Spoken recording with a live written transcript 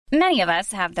Many of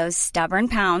us have those stubborn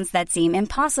pounds that seem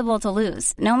impossible to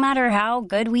lose, no matter how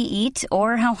good we eat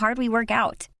or how hard we work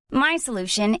out. My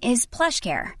solution is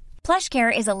PlushCare.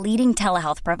 PlushCare is a leading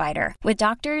telehealth provider with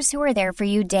doctors who are there for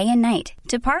you day and night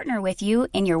to partner with you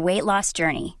in your weight loss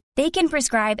journey. They can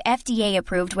prescribe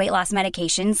FDA-approved weight loss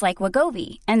medications like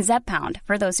Wegovy and Zepbound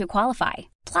for those who qualify.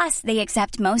 Plus, they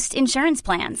accept most insurance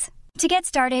plans. To get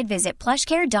started, visit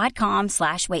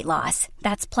plushcare.com/weightloss.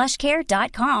 That's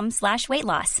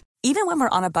plushcare.com/weightloss. Even when we're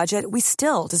on a budget, we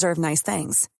still deserve nice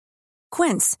things.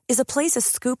 Quince is a place to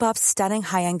scoop up stunning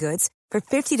high-end goods for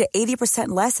 50 to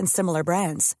 80% less than similar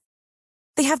brands.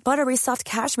 They have buttery soft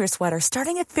cashmere sweaters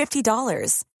starting at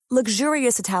 $50,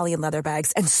 luxurious Italian leather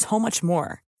bags, and so much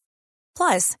more.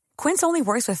 Plus, Quince only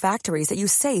works with factories that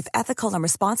use safe, ethical, and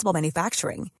responsible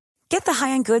manufacturing. Get the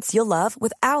high-end goods you'll love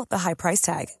without the high price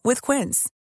tag with Quince.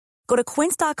 Go to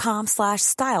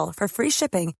quince.com/style for free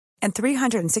shipping and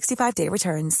 365-day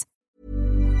returns.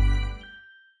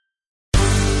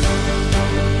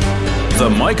 The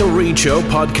Michael Reid Show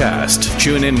podcast.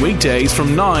 Tune in weekdays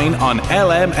from 9 on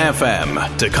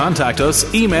LMFM. To contact us,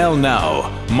 email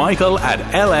now,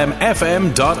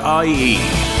 michael@lmfm.ie.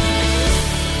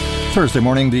 Thursday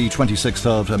morning, the 26th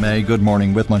of May. Good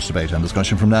morning, with much debate and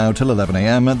discussion from now till 11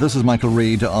 a.m. This is Michael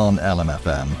Reid on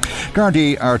LMFM.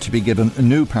 Gardaí are to be given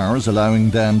new powers,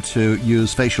 allowing them to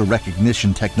use facial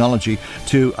recognition technology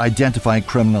to identify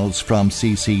criminals from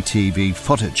CCTV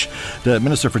footage. The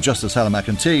Minister for Justice, Helen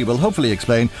McEntee, will hopefully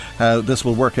explain how this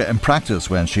will work in practice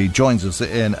when she joins us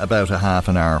in about a half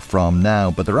an hour from now.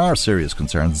 But there are serious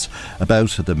concerns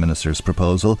about the Minister's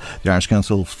proposal. The Irish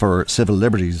Council for Civil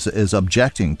Liberties is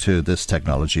objecting to this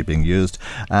technology being used,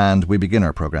 and we begin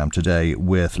our programme today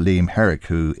with Liam Herrick,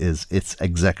 who is its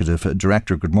Executive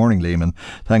Director. Good morning, Liam, and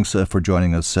thanks for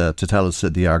joining us to tell us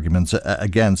the arguments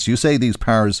against. You say these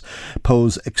powers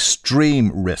pose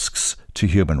extreme risks to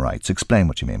human rights. Explain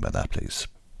what you mean by that, please.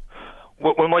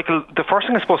 Well, Michael, the first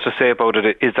thing I'm supposed to say about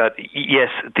it is that,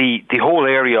 yes, the whole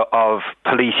area of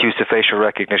police use of facial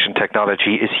recognition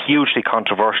technology is hugely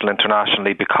controversial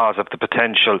internationally because of the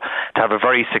potential to have a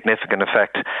very significant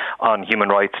effect on human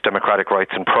rights, democratic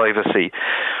rights and privacy.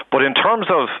 But in terms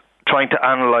of trying to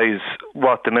analyse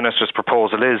what the Minister's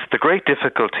proposal is, the great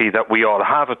difficulty that we all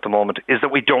have at the moment is that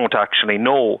we don't actually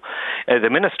know. The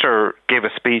Minister gave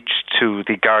a speech to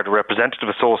the Garda Representative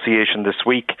Association this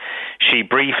week. She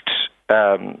briefed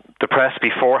the press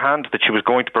beforehand that she was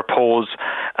going to propose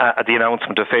the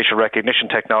announcement of facial recognition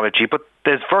technology, but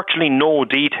there's virtually no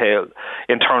detail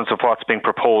in terms of what's being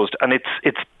proposed, and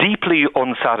it's deeply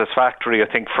unsatisfactory, I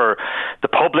think, for the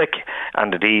public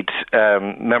and indeed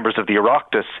members of the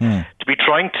Oireachtas to be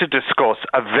trying to discuss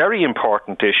a very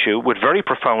important issue with very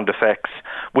profound effects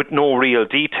with no real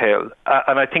detail.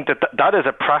 And I think that is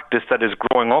a practice that is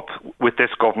growing up with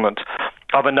this government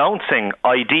of announcing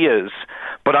ideas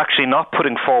but actually not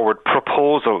putting forward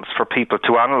proposals for people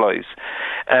to analyse.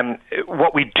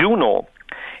 What we do know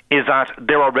is that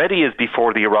there already is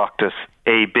before the Oireachtas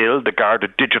a bill, the Garda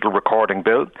Digital Recording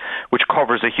Bill, which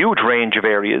covers a huge range of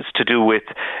areas to do with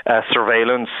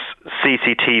surveillance,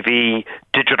 CCTV,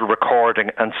 digital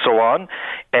recording and so on.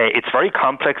 It's very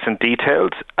complex and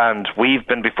detailed, and we've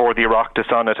been before the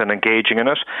Oireachtas on it and engaging in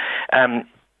it.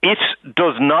 It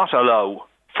does not allow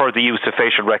for the use of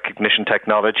facial recognition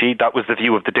technology. That was the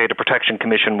view of the Data Protection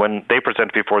Commission when they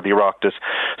presented before the Oireachtas.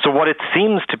 So what it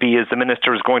seems to be is the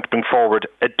Minister is going to bring forward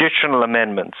additional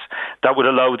amendments that would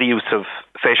allow the use of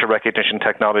facial recognition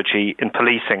technology in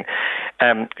policing.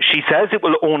 She says it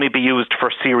will only be used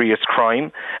for serious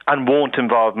crime and won't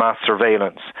involve mass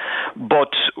surveillance.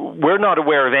 But we're not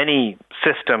aware of any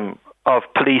system of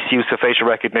police use of facial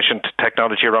recognition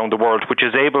technology around the world which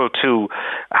is able to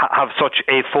have such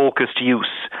a focused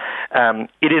use.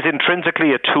 It is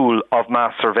intrinsically a tool of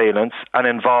mass surveillance and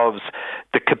involves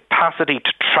the capacity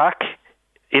to track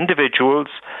individuals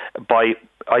by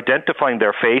identifying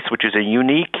their face, which is a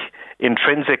unique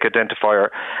intrinsic identifier,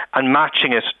 and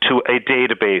matching it to a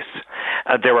database.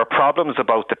 There are problems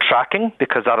about the tracking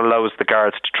because that allows the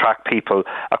guards to track people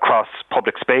across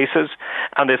public spaces,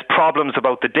 and there's problems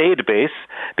about the database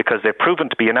because they've proven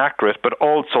to be inaccurate, but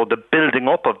also the building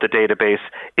up of the database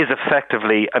is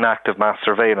effectively an act of mass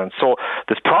surveillance. So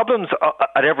there's problems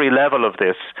at every level of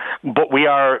this, but we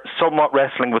are somewhat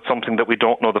wrestling with something that we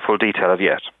don't know the full detail of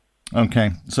yet.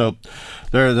 Okay, so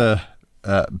there are the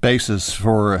basis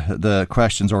for the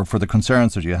questions or for the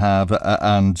concerns that you have,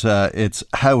 and it's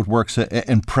how it works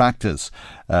in practice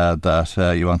that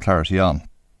you want clarity on.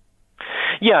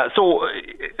 Yeah, so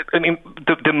I mean,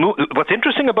 what's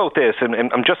interesting about this, and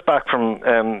I'm just back from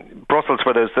Brussels,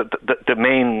 where there's the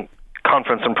main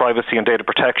conference on privacy and data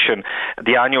protection,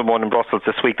 the annual one in Brussels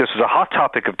this week, this was a hot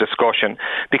topic of discussion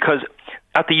because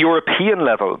at the European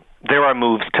level, there are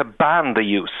moves to ban the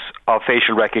use of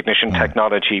facial recognition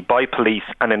technology by police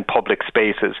and in public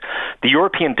spaces. The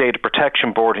European Data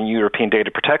Protection Board and European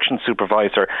Data Protection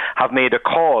Supervisor have made a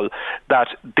call that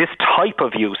this type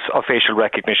of use of facial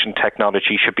recognition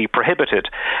technology should be prohibited.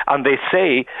 And they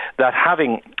say that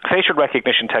having facial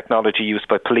recognition technology used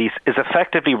by police is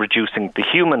effectively reducing the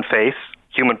human face,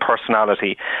 human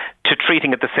personality, to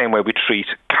treating it the same way we treat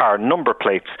car number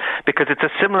plates, because it's a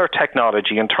similar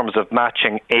technology in terms of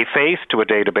matching a face to a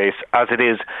database as it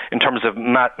is in terms of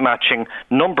matching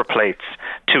number plates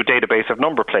to a database of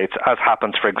number plates, as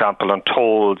happens, for example, on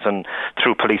tolls and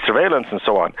through police surveillance and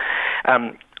so on.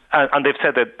 And they've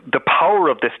said that the power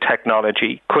of this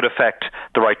technology could affect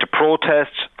the right to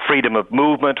protest, freedom of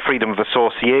movement, freedom of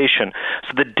association.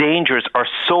 So the dangers are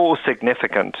so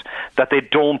significant that they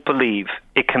don't believe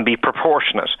it can be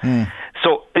proportionate.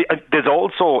 So there's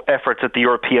also efforts at the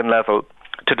European level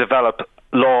to develop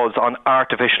laws on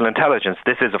artificial intelligence.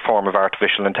 This is a form of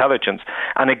artificial intelligence.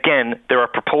 And again, there are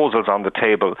proposals on the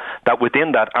table that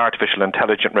within that artificial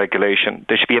intelligence regulation,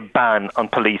 there should be a ban on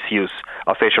police use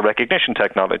of facial recognition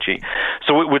technology.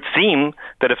 So it would seem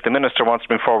that if the Minister wants to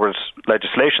bring forward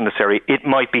legislation in this area, it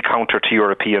might be counter to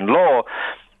European law.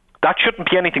 That shouldn't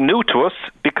be anything new to us,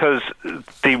 because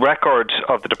the record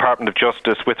of the Department of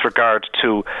Justice with regard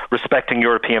to respecting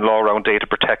European law around data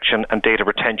protection and data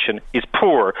retention is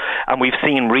poor. And we've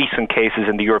seen recent cases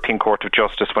in the European Court of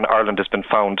Justice when Ireland has been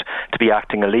found to be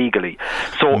acting illegally.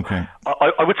 So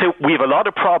I would say we have a lot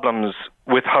of problems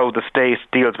with how the state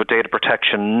deals with data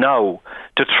protection now.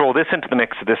 To throw this into the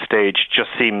mix at this stage just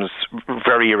seems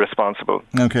very irresponsible.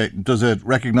 Okay. Does it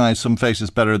recognise some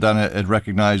faces better than it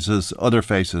recognises other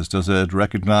faces? Does it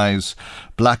recognise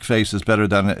black faces better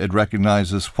than it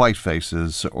recognises white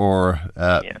faces, or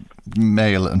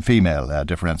male and female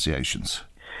differentiations?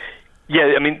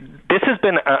 Yeah, I mean, this has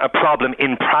been a problem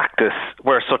in practice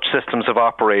where such systems have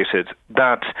operated,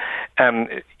 that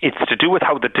it's to do with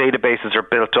how the databases are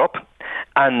built up,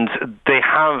 and they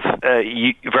have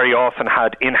very often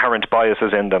had inherent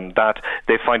biases in them, that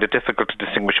they find it difficult to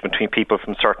distinguish between people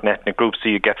from certain ethnic groups, so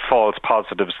you get false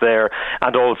positives there,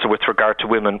 and also with regard to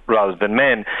women rather than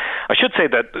men. I should say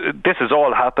that this is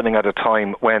all happening at a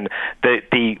time when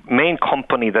the main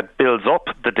company that builds up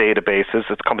the databases,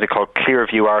 it's a company called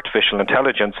Clearview Artificial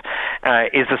Intelligence,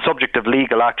 is the subject of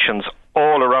legal actions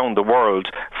all around the world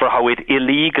for how it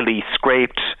illegally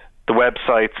scraped the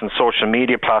websites and social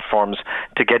media platforms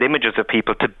to get images of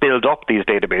people to build up these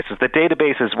databases. The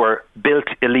databases were built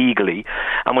illegally,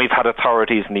 and we've had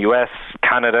authorities in the US,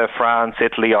 Canada, France,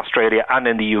 Italy, Australia, and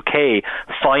in the UK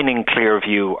fining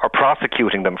Clearview or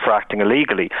prosecuting them for acting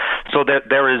illegally. So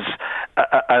there is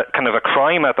a kind of a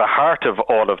crime at the heart of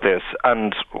all of this,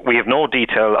 and we have no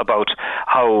detail about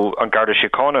how An Garda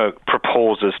Síochána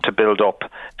proposes to build up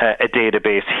a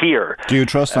database here. Do you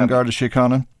trust An Garda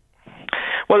Síochána?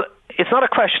 Well, it's not a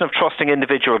question of trusting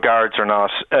individual guards or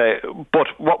not, but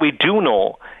what we do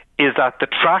know is that the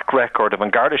track record of An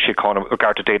Garda Síochána with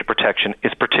regard to data protection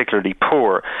is particularly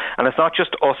poor. And it's not just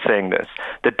us saying this.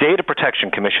 The Data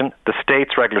Protection Commission, the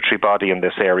state's regulatory body in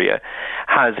this area,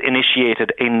 has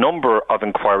initiated a number of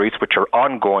inquiries which are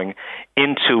ongoing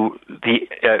into the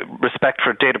respect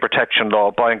for data protection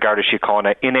law by An Garda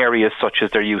Síochána in areas such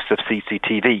as their use of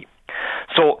CCTV.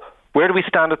 So where do we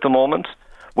stand at the moment?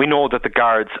 We know that the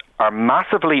guards are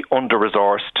massively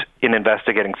under-resourced in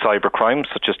investigating cybercrimes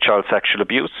such as child sexual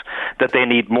abuse, that they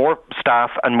need more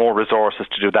staff and more resources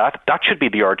to do that. That should be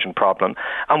the urgent problem.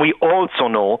 And we also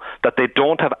know that they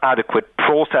don't have adequate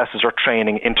processes or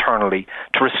training internally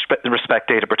to respect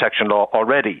data protection law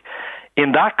already.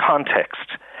 In that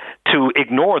context, to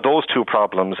ignore those two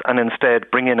problems and instead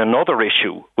bring in another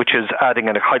issue, which is adding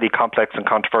in a highly complex and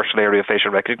controversial area of facial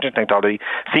recognition technology,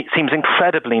 seems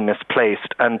incredibly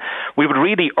misplaced. And we would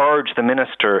really urge the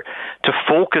Minister to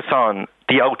focus on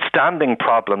the outstanding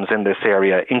problems in this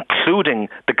area, including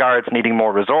the guards needing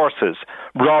more resources,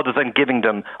 rather than giving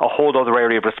them a whole other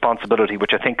area of responsibility,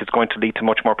 which I think is going to lead to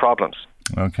much more problems.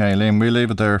 OK, Liam, we'll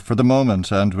leave it there for the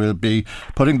moment, and we'll be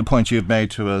putting the point you've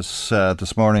made to us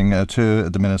this morning to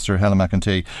the Minister, Helen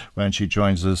McEntee, when she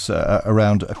joins us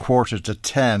around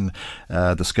 9:45,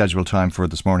 the scheduled time for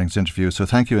this morning's interview. So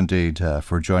thank you indeed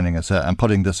for joining us and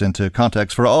putting this into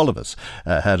context for all of us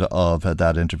ahead of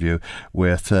that interview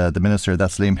with the Minister.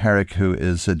 That's Liam Herrick, who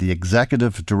is the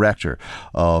Executive Director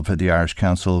of the Irish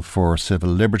Council for Civil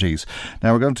Liberties.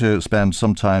 Now, we're going to spend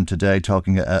some time today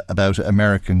talking about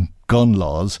American gun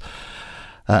laws.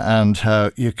 and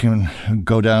how you can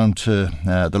go down to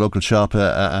the local shop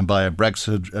and buy a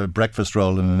breakfast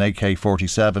roll in an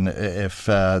AK-47 if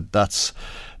that's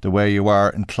the way you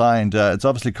are inclined. It's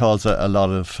obviously caused a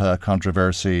lot of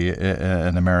controversy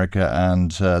in America, and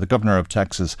the governor of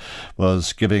Texas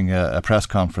was giving a press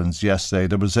conference yesterday.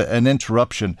 There was an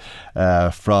interruption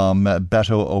from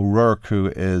Beto O'Rourke, who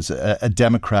is a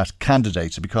Democrat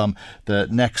candidate to become the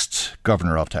next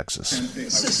governor of Texas.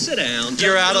 Sit down.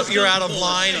 You're out of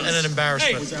line and an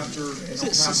embarrassment.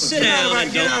 Hey, sit down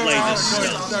and don't play this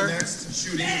stuff. The next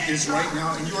shooting is right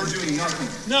now, and you are doing nothing.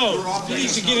 No, he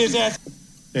needs to get his ass.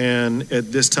 And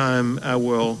at this time, I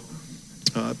will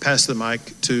pass the mic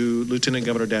to Lieutenant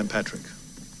Governor Dan Patrick.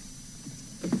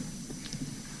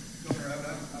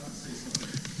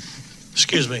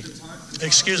 Excuse me.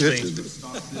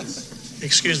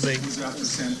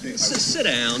 Sit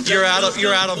down. You're out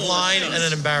of line and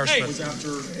an embarrassment.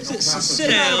 Sit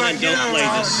down and don't play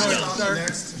this stuff. The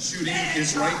next shooting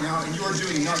is right now, and you are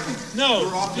doing nothing. No,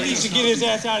 he needs to get his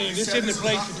ass out of here. This isn't the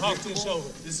place to talk this over.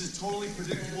 This is totally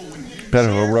predictable.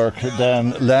 Beto O'Rourke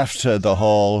then left the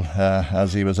hall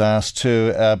as he was asked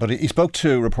to, but he spoke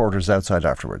to reporters outside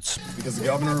afterwards. Because the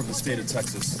governor of the state of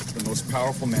Texas, the most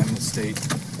powerful man in the state,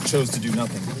 chose to do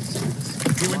nothing.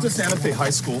 He went to Santa Fe High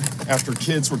School after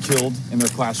kids were killed in their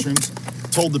classrooms,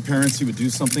 told the parents he would do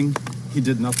something. He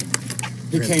did nothing.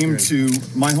 He came to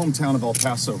my hometown of El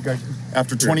Paso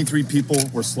after 23 people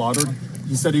were slaughtered.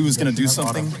 He said he was going to do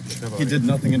something. He did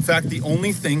nothing. In fact, the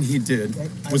only thing he did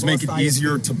was make it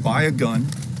easier to buy a gun.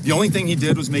 The only thing he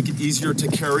did was make it easier to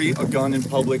carry a gun in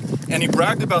public. And he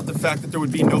bragged about the fact that there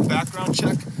would be no background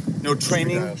check, no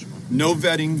training, no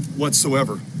vetting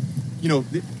whatsoever. You know,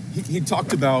 he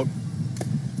talked about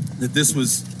that this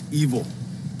was evil.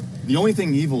 The only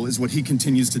thing evil is what he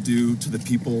continues to do to the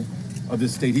people of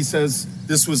this state. He says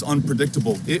this was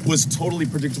unpredictable. It was totally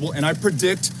predictable, and I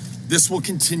predict this will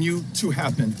continue to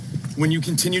happen when you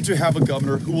continue to have a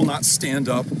governor who will not stand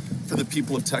up for the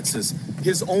people of Texas.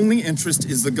 His only interest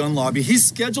is the gun lobby. He's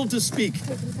scheduled to speak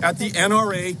at the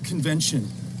NRA convention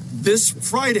this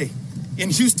Friday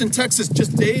in Houston, Texas,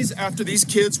 just days after these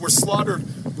kids were slaughtered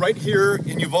right here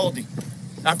in Uvalde.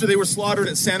 After they were slaughtered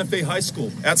at Santa Fe High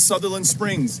School, at Sutherland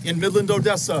Springs, in Midland,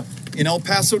 Odessa, in El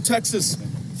Paso, Texas.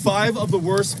 5 of the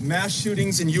worst mass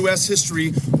shootings in U.S.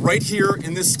 history right here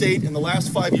in this state in the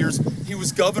last 5 years. He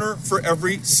was governor for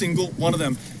every single one of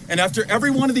them. And after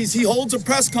every one of these, he holds a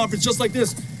press conference just like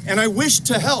this. And I wish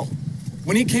to hell,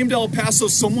 when he came to El Paso,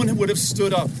 someone would have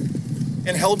stood up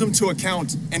and held him to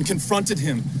account and confronted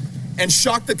him and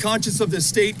shocked the conscience of this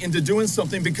state into doing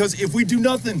something. Because if we do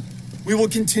nothing, we will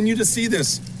continue to see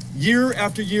this year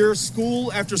after year,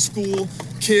 school after school,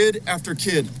 kid after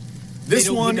kid. This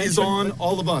one is on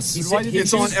all of us.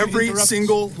 It's on every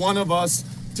single one of us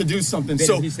to do something.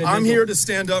 So I'm here to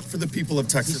stand up for the people of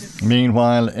Texas.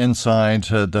 Meanwhile, inside,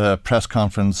 the press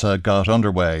conference got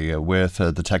underway with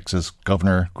the Texas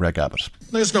Governor, Greg Abbott.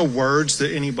 There's no words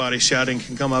that anybody shouting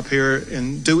can come up here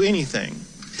and do anything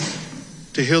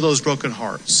to heal those broken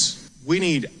hearts. We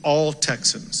need all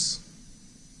Texans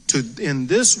to, in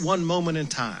this one moment in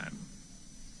time,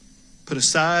 put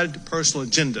aside personal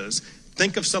agendas.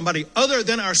 Think of somebody other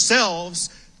than ourselves.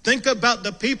 Think about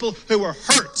the people who are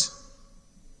hurt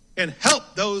and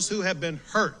help those who have been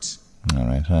hurt. All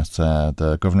right, that's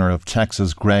the Governor of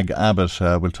Texas, Greg Abbott.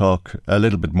 We'll talk a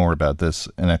little bit more about this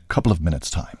in a couple of minutes'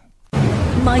 time.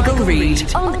 Michael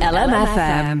Reid on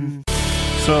LMFM.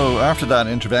 So after that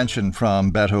intervention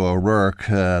from Beto O'Rourke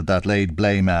that laid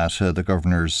blame at the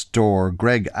governor's door,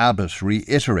 Greg Abbott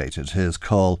reiterated his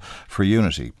call for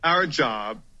unity. Our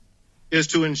job is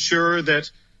to ensure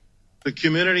that the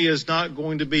community is not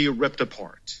going to be ripped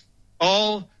apart.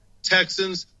 All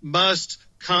Texans must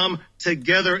come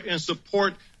together and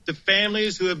support the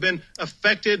families who have been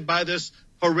affected by this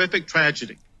horrific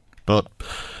tragedy. But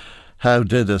how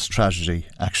did this tragedy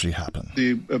actually happen?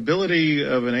 The ability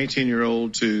of an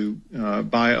 18-year-old to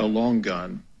buy a long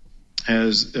gun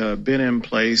has been in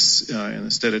place in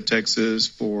the state of Texas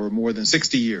for more than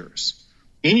 60 years.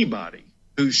 Anybody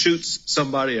who shoots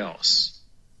somebody else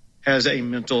has a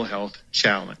mental health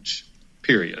challenge,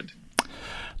 period.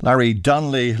 Larry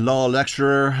Donnelly, law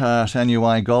lecturer at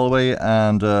NUI Galway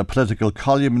and a political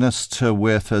columnist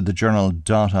with the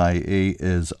journal.ie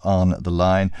is on the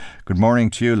line. Good morning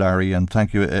to you, Larry, and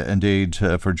thank you indeed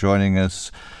for joining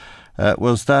us.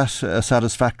 Was that a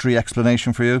satisfactory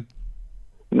explanation for you?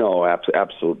 No,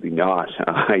 absolutely not.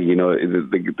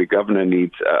 The governor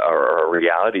needs a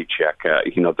reality check.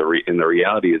 And the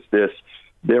reality is this: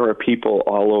 there are people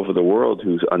all over the world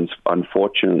who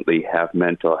unfortunately have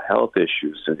mental health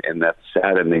issues, and that's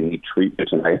sad, and they need treatment,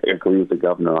 and I agree with the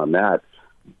governor on that.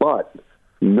 But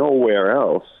nowhere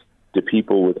else do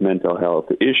people with mental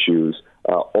health issues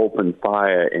open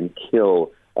fire and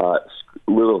kill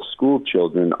little school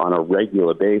children on a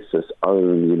regular basis other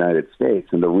than the United States.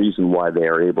 And the reason why they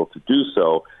are able to do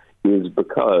so is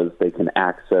because they can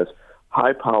access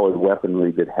high-powered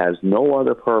weaponry that has no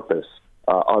other purpose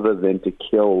other than to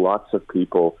kill lots of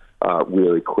people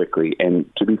really quickly. And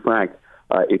to be frank,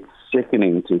 it's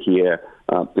sickening to hear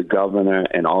the governor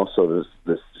and also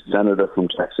the senator from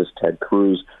Texas, Ted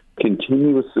Cruz,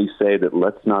 continuously say that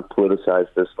let's not politicize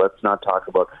this, let's not talk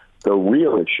about the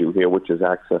real issue here, which is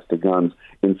access to guns.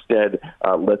 Instead,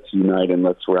 let's unite and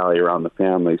let's rally around the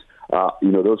families.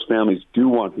 Those families do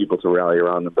want people to rally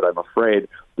around them, but I'm afraid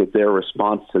that their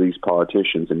response to these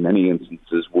politicians in many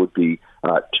instances would be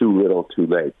too little, too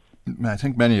late. I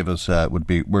think many of us would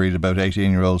be worried about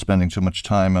 18-year-olds spending too much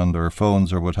time on their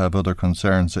phones or would have other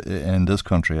concerns in this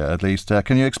country, at least.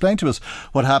 Can you explain to us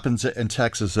what happens in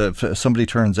Texas if somebody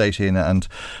turns 18 and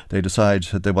they decide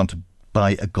that they want to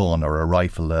buy a gun or a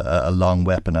rifle, a long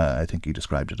weapon, I think he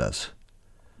described it as?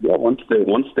 Yeah, once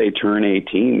they turn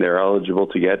 18, they're eligible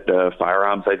to get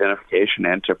firearms identification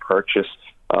and to purchase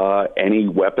any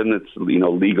weapon that's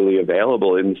legally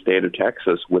available in the state of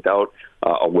Texas without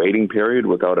a waiting period,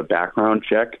 without a background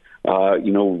check.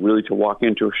 Really to walk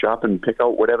into a shop and pick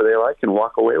out whatever they like and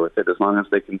walk away with it as long as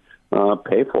they can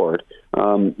pay for it.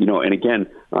 And again,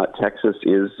 Texas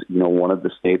is one of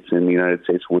the states in the United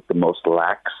States with the most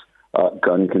lax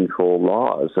gun control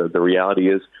laws. The reality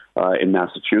is, in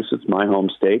Massachusetts, my home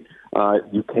state,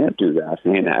 you can't do that,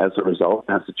 and as a result,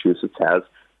 Massachusetts has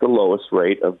the lowest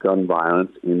rate of gun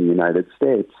violence in the United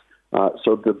States.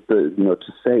 So to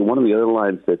say one of the other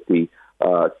lines that the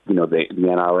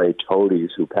NRA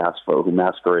toadies who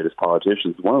masquerade as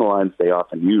politicians, one of the lines they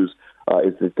often use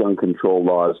is that gun control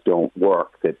laws don't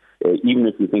work. That even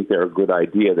if you think they're a good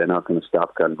idea, they're not going to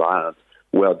stop gun violence.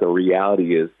 Well, the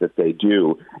reality is that they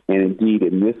do. And indeed,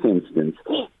 in this instance,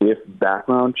 if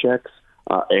background checks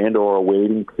and or a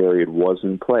waiting period was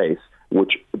in place,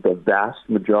 which the vast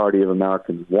majority of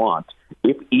Americans want,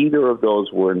 if either of those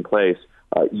were in place,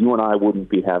 you and I wouldn't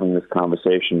be having this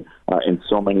conversation, and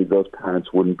so many of those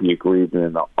parents wouldn't be aggrieved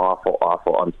in the awful,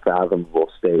 unfathomable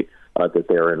state that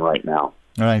they're in right now.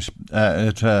 All right.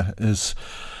 It is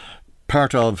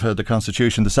part of the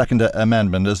Constitution, the Second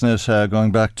Amendment, isn't it?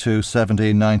 Going back to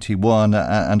 1791,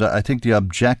 and I think the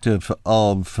objective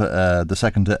of the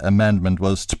Second Amendment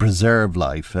was to preserve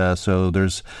life. So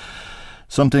there's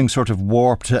something sort of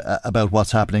warped about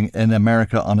what's happening in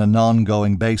America on an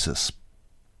ongoing basis.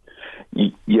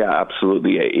 Yeah,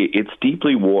 absolutely. It's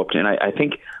deeply warped, and I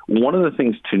think one of the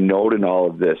things to note in all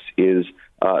of this is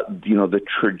the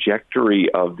trajectory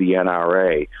of the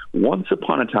NRA. Once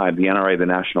upon a time, the NRA, the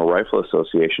National Rifle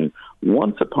Association,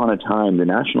 once upon a time, the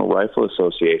National Rifle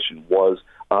Association was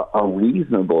a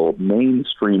reasonable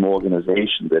mainstream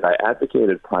organization that I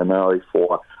advocated primarily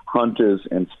for hunters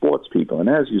and sports people. And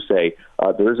as you say,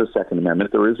 there is a Second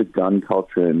Amendment. There is a gun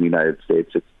culture in the United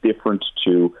States. It's different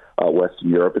to Western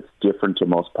Europe. It's different to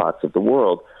most parts of the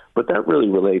world. But that really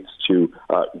relates to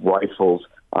rifles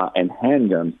and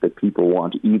handguns that people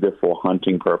want either for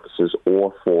hunting purposes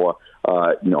or for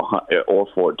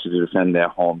to defend their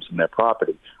homes and their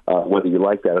property. Whether you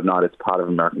like that or not, it's part of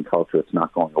American culture. It's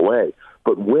not going away.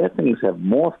 But where things have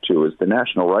morphed to is the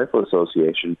National Rifle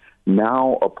Association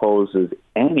now opposes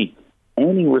any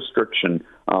restriction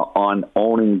on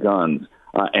owning guns.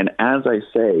 And as I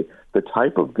say, the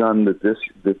type of gun that this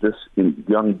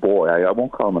young boy, I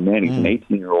won't call him a man, he's an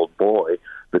 18-year-old boy,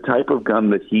 the type of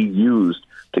gun that he used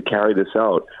to carry this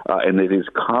out, and it is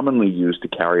commonly used to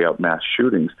carry out mass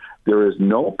shootings, there is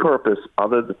no purpose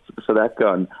for that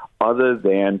gun other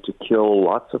than to kill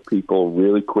lots of people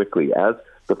really quickly. As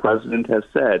the president has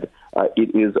said,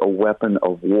 it is a weapon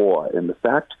of war. And the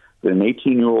fact that an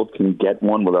 18-year-old can get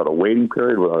one without a waiting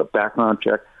period, without a background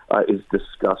check, is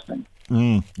disgusting.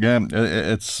 Yeah,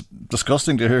 it's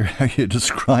disgusting to hear how you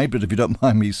describe it, if you don't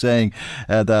mind me saying,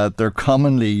 that they're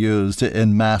commonly used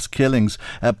in mass killings.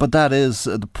 But that is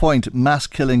the point. Mass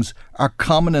killings are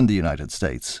common in the United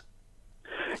States.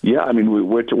 Yeah, I mean,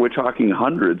 we're talking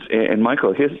hundreds. And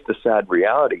Michael, here's the sad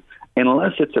reality.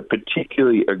 Unless it's a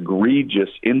particularly egregious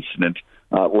incident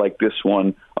like this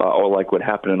one, or like what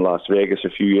happened in Las Vegas a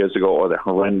few years ago, or the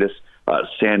horrendous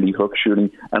Sandy Hook shooting,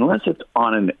 unless it's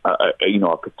on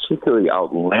a particularly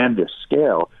outlandish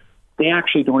scale, they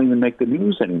actually don't even make the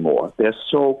news anymore. They're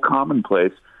so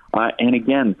commonplace. And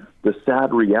again, the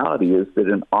sad reality is that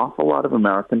an awful lot of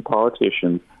American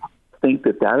politicians think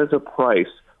that that is a price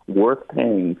worth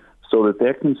paying so that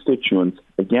their constituents,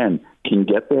 again, can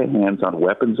get their hands on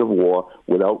weapons of war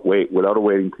without a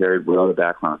waiting period, without a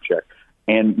background check.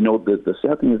 And the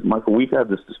sad thing is, Michael, we've had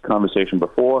this conversation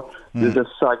before. There's a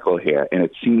cycle here, and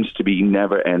it seems to be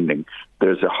never ending.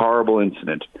 There's a horrible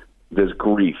incident. There's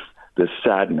grief. There's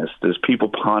sadness. There's people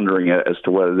pondering as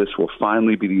to whether this will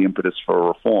finally be the impetus for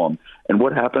reform. And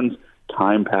what happens?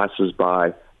 Time passes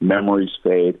by. Memories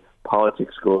fade.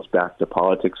 Politics goes back to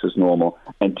politics as normal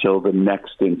until the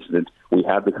next incident. We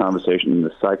have the conversation, and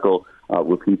the cycle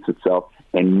repeats itself,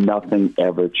 and nothing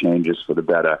ever changes for the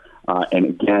better. And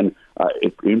again,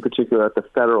 in particular at the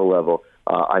federal level,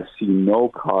 I see no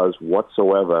cause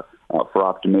whatsoever for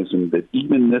optimism that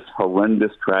even this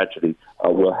horrendous tragedy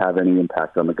will have any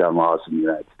impact on the gun laws in the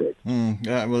United States.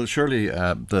 Well, surely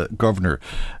the governor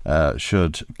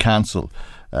should cancel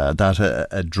that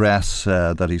address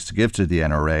that he's to give to the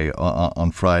NRA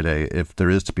on Friday if there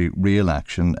is to be real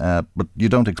action. But you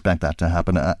don't expect that to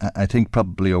happen. I think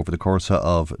probably over the course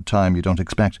of time you don't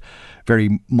expect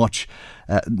very much,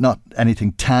 not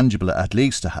anything tangible at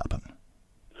least, to happen.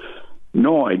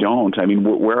 No, I don't. I mean,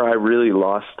 where I really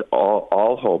lost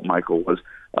all hope, Michael, was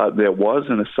there was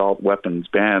an assault weapons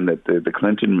ban that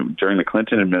during the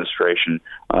Clinton administration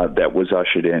that was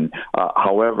ushered in.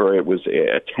 However, it was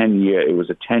a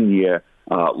 10-year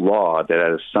law that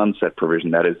had a sunset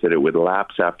provision. That is, that it would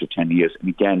lapse after 10 years. And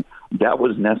again, that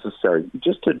was necessary.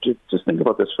 Just think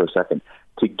about this for a second.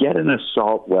 To get an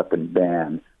assault weapon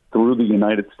ban through the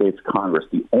United States Congress,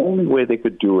 the only way they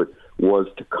could do it was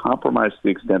to compromise to the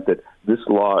extent that this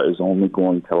law is only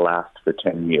going to last for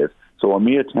 10 years. So a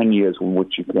mere 10 years in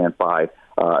which you can't buy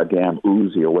a damn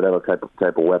Uzi or whatever type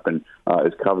of weapon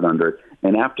is covered under it.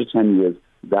 And after 10 years,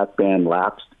 that ban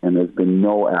lapsed, and there's been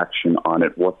no action on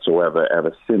it whatsoever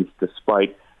ever since,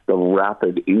 despite the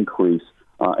rapid increase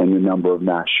in the number of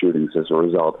mass shootings as a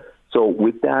result. So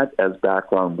with that as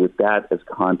background, with that as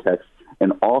context,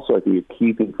 and also I think a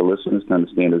key thing for listeners to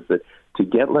understand is that to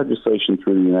get legislation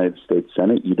through the United States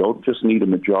Senate, you don't just need a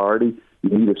majority, you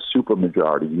need a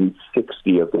supermajority. You need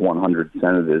 60 of the 100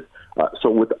 senators. So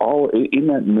with all in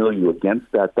that milieu,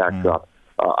 against that backdrop,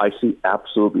 I see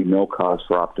absolutely no cause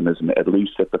for optimism, at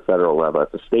least at the federal level.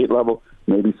 At the state level,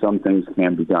 maybe some things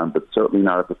can be done, but certainly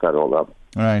not at the federal level.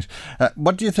 All right.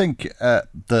 What do you think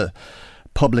the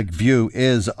public view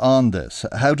is on this?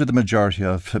 How do the majority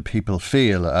of people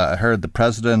feel? I heard the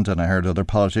president and I heard other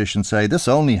politicians say this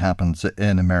only happens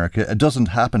in America. It doesn't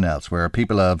happen elsewhere.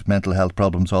 People have mental health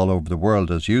problems all over the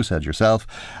world, as you said yourself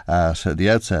at the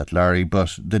outset, Larry,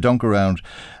 but they don't go around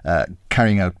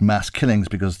carrying out mass killings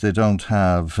because they don't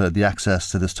have the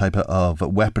access to this type of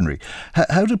weaponry.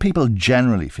 How do people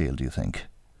generally feel, do you think?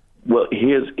 Well,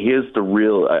 here's the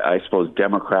real, I suppose,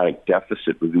 democratic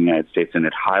deficit with the United States, and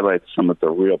it highlights some of the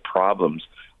real problems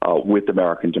with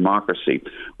American democracy.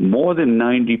 More than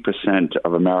 90%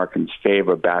 of Americans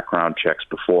favor background checks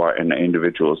before an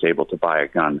individual is able to buy a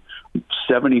gun.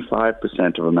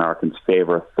 75% of Americans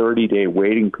favor a 30-day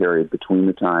waiting period between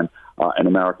the time an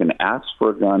American asks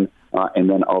for a gun and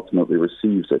then ultimately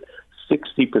receives it.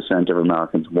 60% of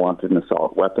Americans want an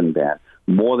assault weapon ban.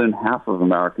 More than half of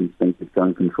Americans think that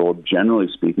gun control, generally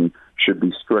speaking, should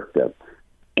be stricter.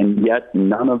 And yet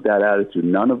none of that attitude,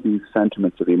 none of these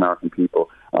sentiments of the American people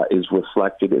is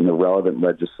reflected in the relevant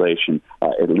legislation,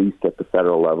 at least at the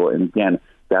federal level. And again,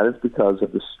 that is because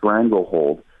of the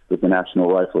stranglehold that the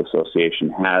National Rifle Association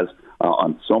has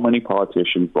on so many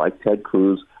politicians like Ted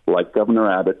Cruz, like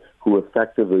Governor Abbott, who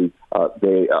effectively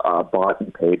they are bought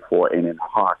and paid for and in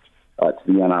hock to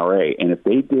the NRA. And if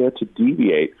they dare to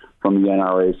deviate from the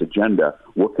NRA's agenda,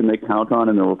 what can they count on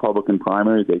in the Republican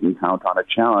primary? They can count on a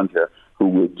challenger who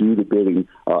will do the bidding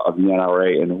of the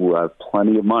NRA and who will have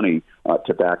plenty of money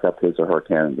to back up his or her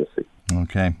candidacy.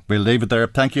 OK, we'll leave it there.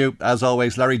 Thank you, as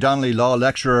always, Larry Donnelly, law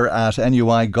lecturer at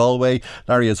NUI Galway.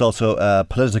 Larry is also a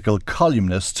political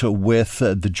columnist with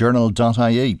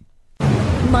thejournal.ie.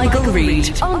 Michael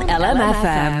Reid on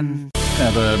LMFM. Now,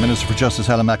 the Minister for Justice,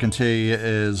 Helen McEntee,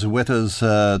 is with us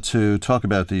to talk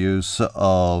about the use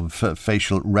of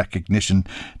facial recognition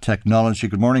technology.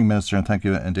 Good morning, Minister, and thank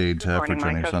you indeed for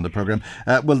joining us on the programme.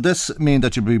 Will this mean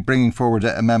that you'll be bringing forward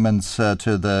amendments to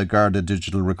the Garda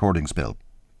Digital Recordings Bill?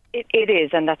 It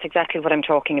is, and that's exactly what I'm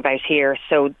talking about here.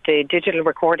 So the Digital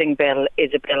Recording Bill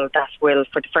is a bill that will,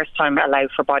 for the first time, allow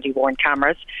for body-worn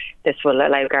cameras. This will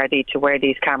allow Gardaí to wear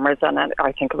these cameras, and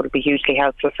I think it will be hugely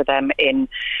helpful for them in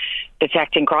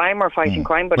detecting crime or fighting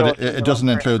crime. But also it doesn't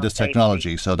include this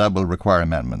technology, so that will require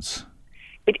amendments.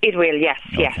 It will, yes.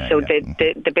 Okay, yes. So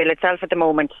the bill itself at the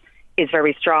moment is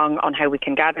very strong on how we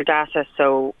can gather data.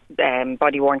 So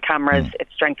body-worn cameras,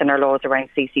 it's strengthened our laws around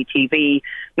CCTV,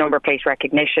 number plate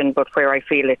recognition. But where I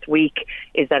feel it's weak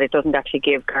is that it doesn't actually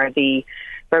give Gardaí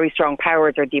very strong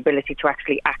powers or the ability to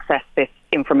actually access this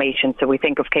information. So we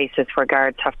think of cases where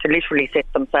guards have to literally sit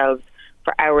themselves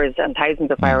for hours and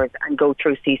thousands of hours and go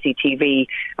through CCTV.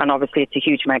 And obviously it's a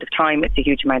huge amount of time, it's a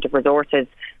huge amount of resources.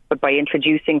 But by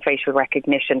introducing facial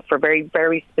recognition for very,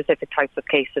 very specific types of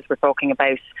cases, we're talking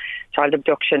about child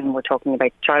abduction, we're talking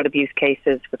about child abuse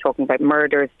cases, we're talking about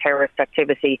murders, terrorist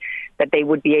activity, that they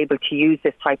would be able to use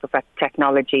this type of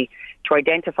technology to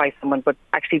identify someone, but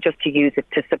actually just to use it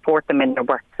to support them in their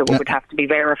work. So it would have to be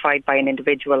verified by an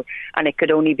individual, and it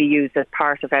could only be used as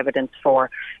part of evidence for,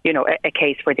 a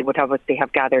case where they would obviously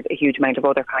have gathered a huge amount of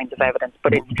other kinds of evidence.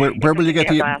 But where will you get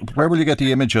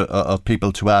the image of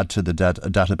people to add to the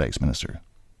database, Minister?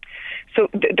 So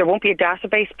there won't be a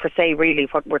database per se, really.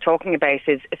 What we're talking about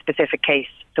is a specific case.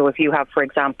 So if you have, for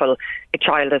example, a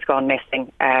child has gone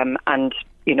missing and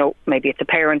maybe it's a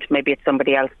parent, maybe it's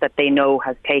somebody else that they know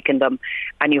has taken them,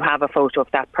 and you have a photo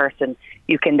of that person,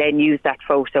 you can then use that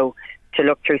photo to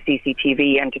look through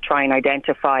CCTV and to try and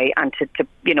identify and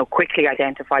to quickly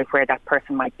identify where that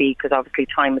person might be, because obviously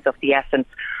time is of the essence.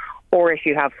 Or if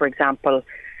you have, for example,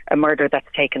 a murder that's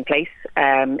taken place,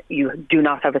 you do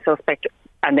not have a suspect,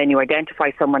 and then you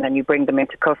identify someone and you bring them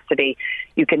into custody,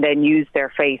 you can then use their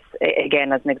face,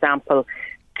 again as an example,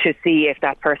 to see if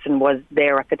that person was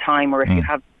there at the time, or if you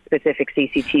have specific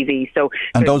CCTV. So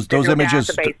and those images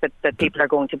database that people are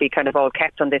going to be kind of all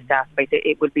kept on this database.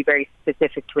 It will be very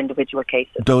specific to individual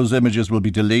cases. Those images will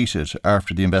be deleted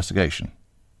after the investigation.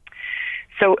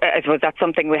 So I suppose that's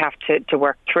something we have to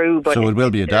work through. But so it will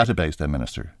be a database then,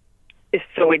 Minister?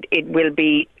 So it will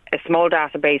be a small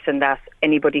database, and that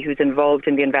anybody who's involved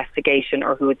in the investigation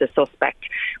or who is a suspect.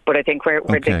 But I think where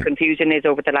the confusion is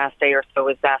over the last day or so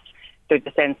is that there's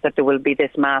a sense that there will be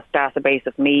this mass database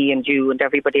of me and you and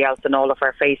everybody else and all of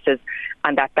our faces,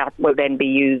 and that will then be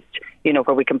used,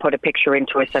 where we can put a picture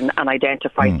into it and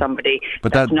identify somebody.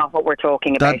 But that's not what we're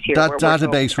talking about here. That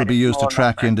database will be used to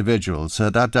track individuals.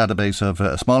 That database of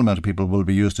a small amount of people will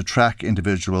be used to track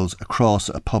individuals across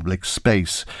a public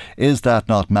space. Is that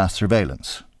not mass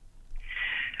surveillance?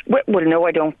 Well, no,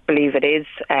 I don't believe it is.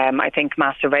 I think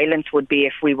mass surveillance would be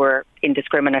if we were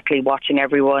indiscriminately watching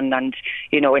everyone, and,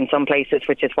 in some places,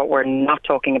 which is what we're not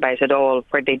talking about at all,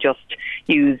 where they just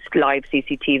use live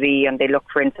CCTV and they look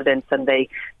for incidents and they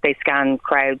scan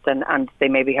crowds and they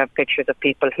maybe have pictures of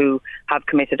people who have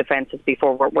committed offences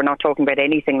before. We're not talking about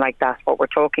anything like that. What we're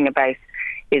talking about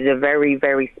is a very,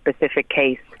 very specific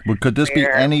case. Well, could this be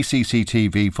any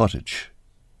CCTV footage?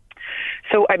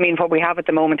 So, what we have at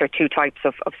the moment are two types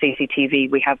of CCTV.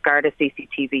 We have Garda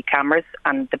CCTV cameras,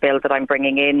 and the bill that I'm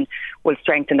bringing in will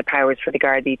strengthen the powers for the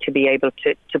Gardaí to be able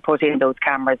to put in those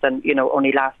cameras. And,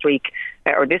 only last week,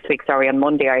 on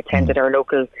Monday, I attended our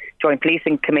local Joint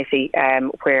Policing Committee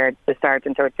where the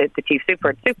sergeant or the chief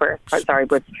super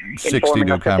was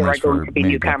informing us that there are going to be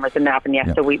new cameras in Navan. Yes,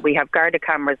 yeah. So we have Garda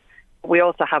cameras. We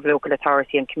also have local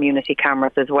authority and community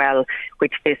cameras as well,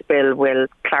 which this bill will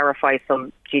clarify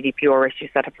some GDPR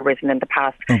issues that have arisen in the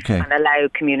past and allow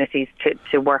communities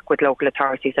to work with local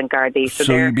authorities and Gardaí.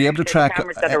 So you'll be able to track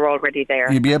cameras that are already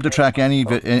there. You'll be able to track any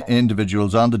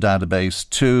individuals on the database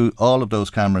to all of those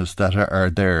cameras that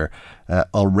are there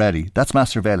already. That's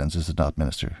mass surveillance, is it not,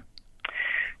 Minister?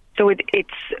 So it's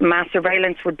mass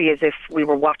surveillance would be as if we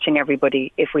were watching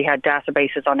everybody, if we had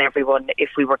databases on everyone, if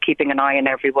we were keeping an eye on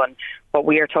everyone. What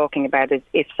we are talking about is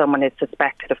if someone is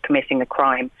suspected of committing a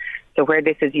crime. So where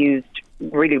this is used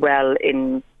really well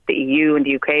in the EU and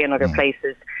the UK and other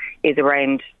places is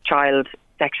around child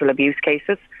sexual abuse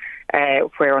cases,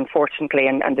 where unfortunately,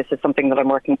 and this is something that I'm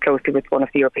working closely with one of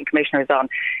the European Commissioners on,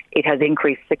 it has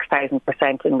increased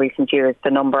 6,000% in recent years, the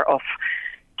number of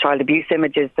child abuse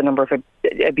images, the number of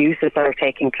abuses that are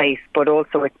taking place, but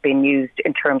also it's been used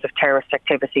in terms of terrorist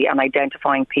activity and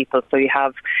identifying people. So you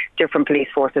have different police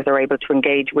forces are able to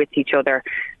engage with each other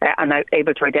and are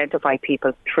able to identify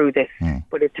people through this.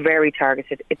 But it's very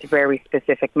targeted, it's very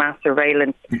specific. Mass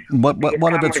surveillance. What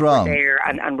if it's wrong?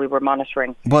 And we were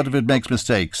monitoring. What if it makes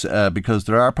mistakes? Because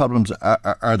there are problems,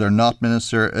 are there not,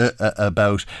 Minister,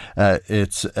 about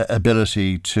its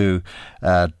ability to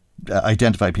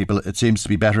identify people? It seems to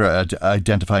be better at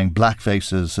identifying black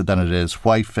faces than it is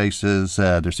white faces.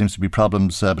 There seems to be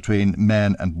problems between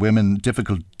men and women,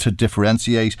 difficult to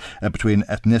differentiate between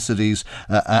ethnicities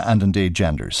and indeed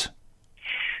genders.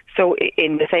 So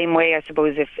in the same way, I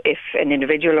suppose, if an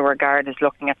individual or a guard is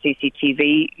looking at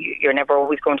CCTV, you're never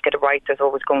always going to get it right. There's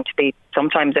always going to be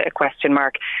sometimes a question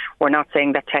mark. We're not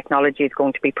saying that technology is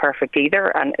going to be perfect either,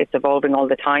 and it's evolving all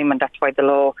the time, and that's why the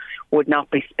law would not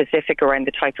be specific around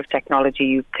the type of technology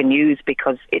you can use,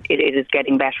 because it is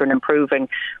getting better and improving.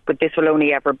 But this will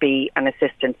only ever be an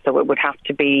assistance, so it would have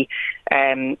to be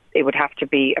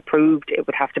approved. It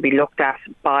would have to be looked at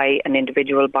by an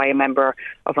individual, by a member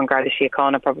of An Garda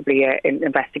Síochána, probably an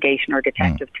investigation or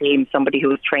detective team, somebody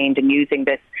who is trained in using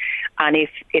this. And if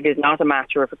it is not a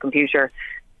matter of a computer,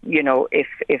 you know, if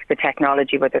the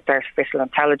technology, whether it's artificial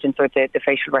intelligence or the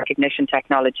facial recognition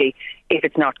technology, if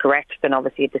it's not correct, then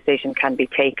obviously a decision can be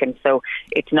taken. So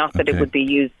it's not that it would be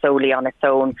used solely on its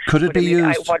own. Could it be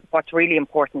used? What's really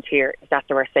important here is that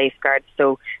there are safeguards.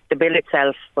 So the bill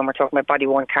itself, when we're talking about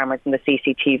body-worn cameras and the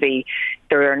CCTV,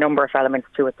 there are a number of elements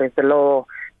to it. There's the law,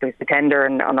 there's the tender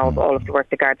and all of the work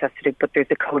the guards have to do, but there's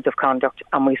the codes of conduct,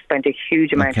 and we've spent a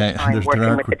huge amount of time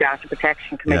working with the Data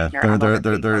Protection Commissioner.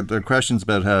 There are questions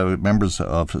about how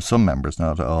some members,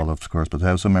 not all of course, but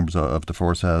how some members of the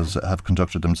force have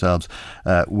conducted themselves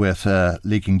with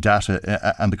leaking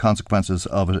data and the consequences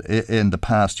of it in the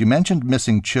past. You mentioned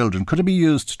missing children. Could it be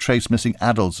used to trace missing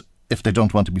adults if they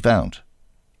don't want to be found?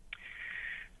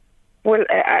 Well,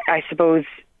 I suppose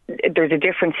there's a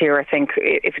difference here. I think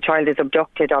if a child is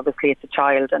abducted, obviously it's a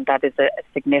child, and that is a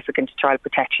significant child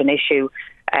protection issue.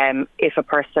 If a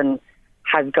person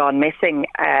has gone missing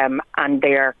and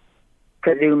they are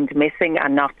presumed missing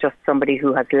and not just somebody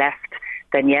who has left,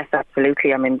 then yes,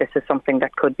 absolutely. I mean, this is something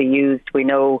that could be used. We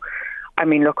know, I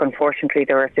mean, look, unfortunately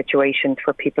there are situations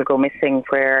where people go missing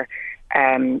where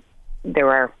there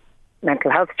are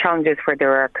mental health challenges, where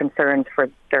there are concerns for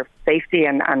their safety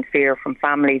and fear from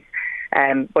families.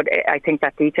 But I think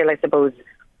that detail, I suppose,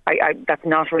 that's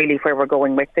not really where we're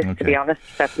going with this, to be honest.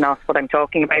 That's not what I'm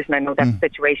talking about. And I know that's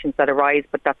situations that arise,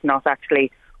 but that's not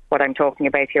actually what I'm talking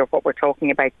about here. What we're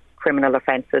talking about, criminal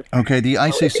offences. Okay, the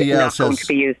ICCL says it's not going to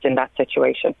be used in that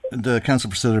situation. The Council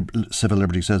for Civil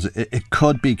Liberty says it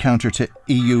could be counter to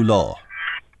EU law.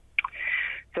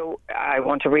 So I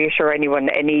want to reassure anyone,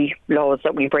 any laws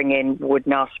that we bring in would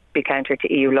not be counter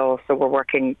to EU law. So we're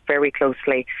working very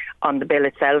closely on the bill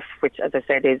itself, which, as I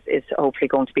said, is hopefully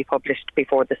going to be published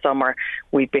before the summer.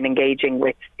 We've been engaging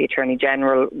with the Attorney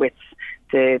General, with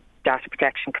the Data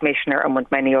Protection Commissioner and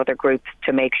with many other groups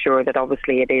to make sure that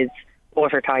obviously it is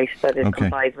watertight, that it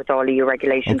complies with all EU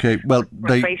regulations. Okay, well,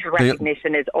 facial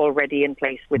recognition is already in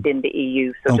place within the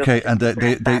EU. So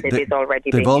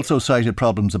they've also cited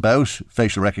problems about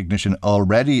facial recognition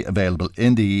already available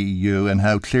in the EU, and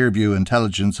how Clearview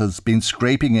Intelligence has been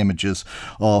scraping images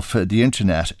off the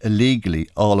internet illegally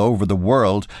all over the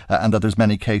world, and that there's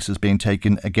many cases being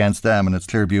taken against them, and it's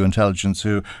Clearview Intelligence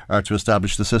who are to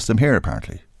establish the system here,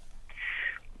 apparently.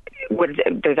 Well,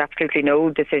 there's absolutely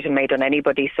no decision made on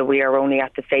anybody, so we are only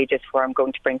at the stages where I'm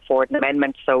going to bring forward an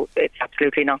amendment. So it's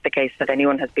absolutely not the case that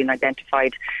anyone has been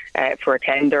identified for a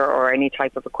tender or any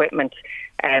type of equipment.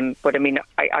 But I mean,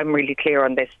 I'm really clear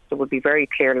on this. There would be very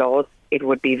clear laws. It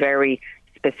would be very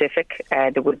specific.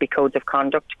 There would be codes of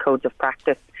conduct, codes of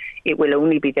practice. It will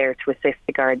only be there to assist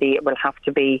the Gardaí. It will have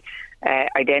to be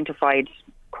identified,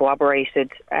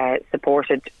 corroborated,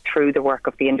 supported through the work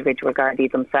of the individual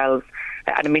Gardaí themselves.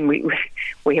 And I mean,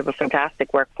 we have a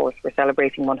fantastic workforce. We're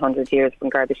celebrating 100 years from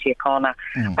Garda Síochána.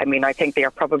 I mean, I think they are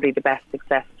probably the best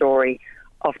success story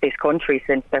of this country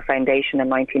since their foundation in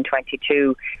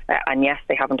 1922. And yes,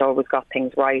 they haven't always got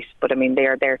things right, but I mean, they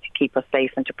are there to keep us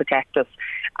safe and to protect us.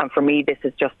 And for me, this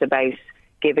is just about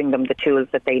giving them the tools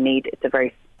that they need. It's a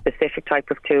very specific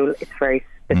type of tool. It's very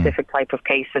specific type of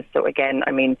cases. So again,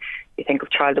 I mean, you think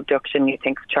of child abduction, you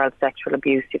think of child sexual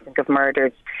abuse, you think of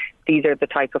murders. These are the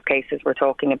type of cases we're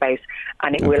talking about,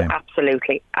 and it will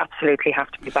absolutely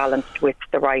have to be balanced with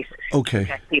the right to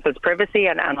protect people's privacy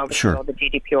and obviously all the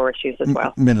GDPR issues as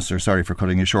well. Minister, sorry for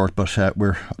cutting you short, but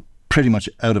we're pretty much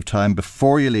out of time.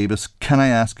 Before you leave us, can I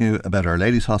ask you about Our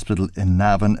Lady's Hospital in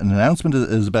Navan? An announcement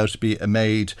is about to be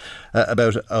made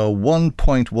about a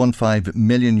 €1.15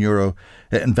 million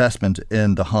investment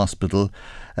in the hospital.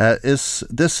 Is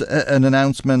this an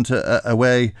announcement a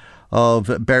way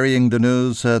of burying the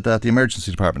news that the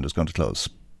emergency department is going to close?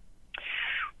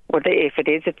 Well, if it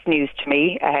is, it's news to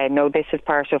me. No, this is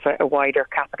part of a wider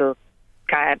capital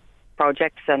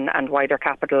projects and wider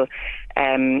capital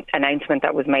announcement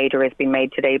that was made or has been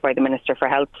made today by the Minister for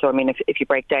Health. So, I mean, if you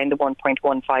break down the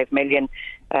 1.15 million,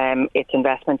 it's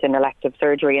investment in elective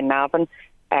surgery in Navan.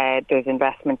 There's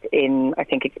investment in, I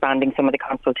think, expanding some of the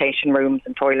consultation rooms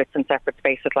and toilets and separate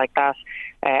spaces like that.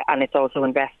 And it's also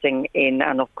investing in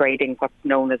and upgrading what's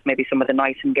known as maybe some of the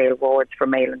Nightingale wards for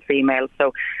male and female.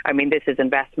 So, I mean, this is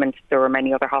investment. There are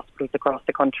many other hospitals across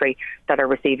the country that are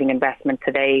receiving investment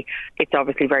today. It's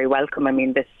obviously very welcome. I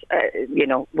mean, this,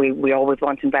 we always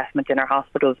want investment in our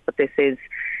hospitals, but this is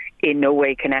in no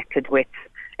way connected with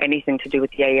anything to do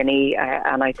with the A&E,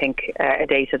 and I think a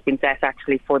date has been set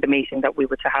actually for the meeting that we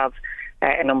were to have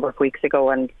a number of weeks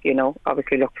ago, and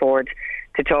obviously look forward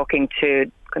to talking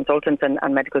to consultants and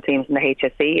medical teams in the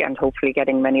HSE and hopefully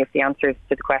getting many of the answers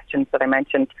to the questions that I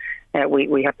mentioned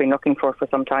we have been looking for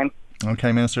some time.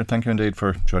 OK, Minister, thank you indeed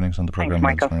for joining us on the programme.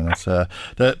 Thanks, Michael. That's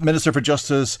the Minister for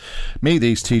Justice, Meath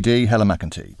East TD, Helen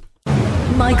McEntee.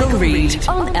 Michael Reid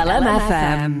on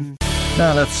LMFM.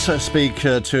 Now let's speak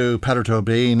to Peadar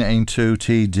Tóibín, Aontú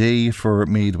TD for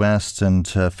Meath West and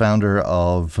founder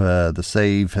of the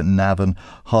Save Navan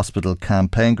Hospital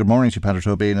campaign. Good morning to you, Peadar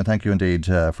Tóibín, and thank you indeed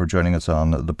for joining us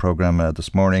on the programme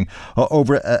this morning.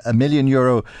 Over €1 million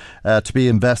to be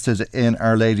invested in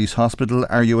Our Lady's Hospital.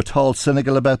 Are you at all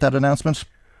cynical about that announcement?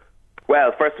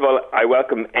 Well, first of all, I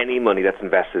welcome any money that's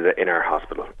invested in our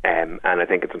hospital, and I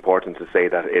think it's important to say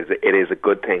that it is a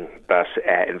good thing that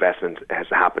investment is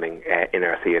happening in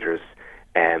our theatres.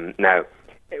 Now,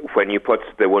 when you put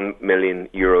the €1 million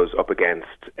up against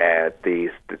the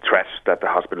threat that the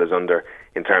hospital is under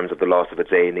in terms of the loss of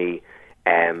its A&E,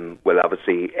 well,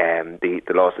 obviously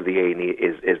the loss of the A&E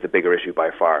is the bigger issue by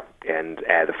far, and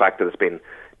the fact that it's been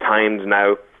timed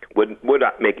now would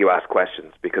make you ask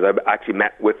questions, because I actually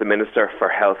met with the Minister for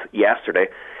Health yesterday,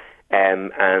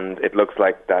 and it looks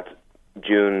like that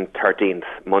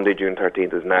Monday, June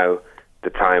 13th is now the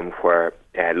time where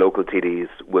local TDs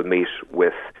will meet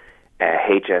with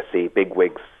HSE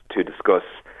bigwigs to discuss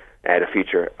the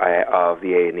future of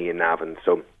the A&E in Navan.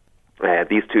 So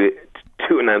these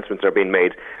two announcements are being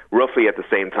made roughly at the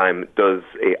same time. Does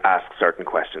ask certain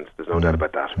questions. There's no doubt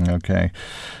about that. OK.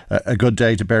 A good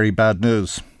day to bury bad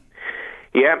news.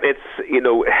 Yeah, it's,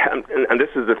 and this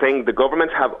is the thing, the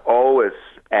government have always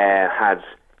had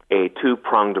a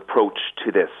two-pronged approach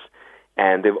to this,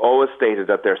 and they've always stated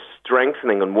that they're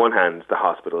strengthening on one hand the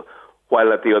hospital,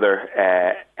 while at the other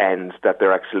end that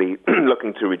they're actually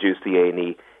looking to reduce the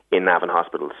A&E in Navan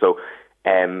Hospital. So,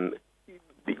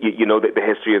 the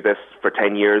history of this. For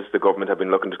 10 years, the government have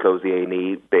been looking to close the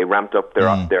A&E. They ramped up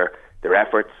their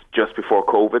efforts just before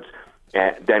COVID.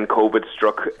 Then COVID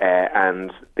struck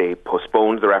and they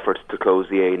postponed their efforts to close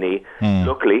the A&E.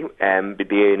 Luckily,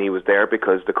 the A&E was there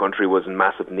because the country was in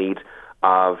massive need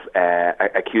of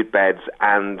acute beds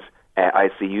and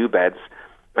ICU beds.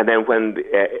 And then when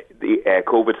the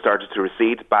COVID started to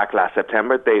recede back last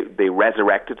September, they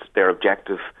resurrected their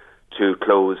objective to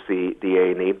close the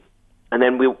A&E. And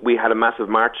then we had a massive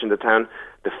march in the town,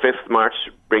 the 5th March,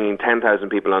 bringing 10,000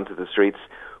 people onto the streets,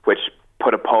 which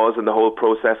put a pause in the whole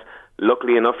process.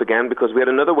 Luckily enough, again, because we had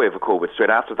another wave of COVID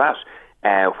straight after that,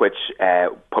 which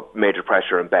put major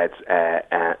pressure on beds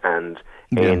and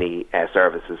A&E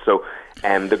services. So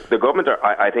the government,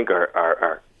 I think,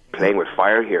 are playing with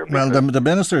fire here. Well, the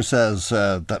Minister says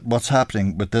that what's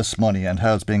happening with this money and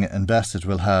how it's being invested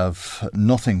will have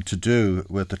nothing to do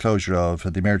with the closure of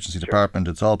the emergency department.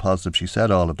 It's all positive. She said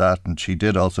all of that, and she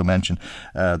did also mention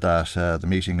that the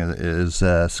meeting is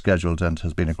scheduled and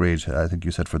has been agreed, I think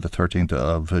you said, for the 13th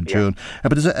of June.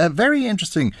 But there's a very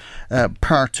interesting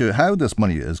part to how this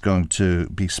money is going to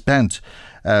be spent.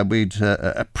 We'd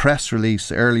a press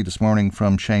release early this morning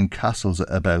from Shane Castles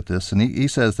about this, and he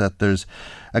says that there's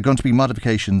going to be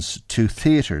modifications to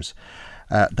theatres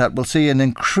that will see an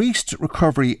increased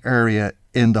recovery area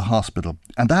in the hospital,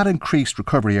 and that increased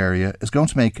recovery area is going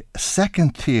to make a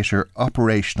second theatre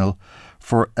operational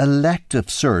for elective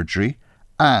surgery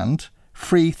and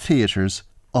free theatres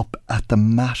up at the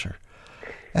Mater.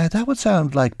 That would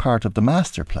sound like part of the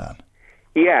master plan.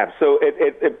 Yeah, so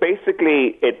it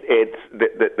basically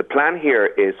the plan here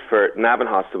is for Navan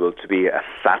Hospital to be a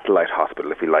satellite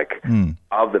hospital, if you like,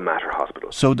 of the Mater Hospital.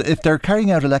 So if they're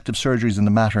carrying out elective surgeries in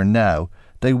the Mater now,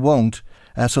 they won't.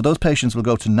 So those patients will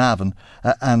go to Navan,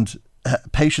 and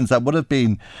patients that would have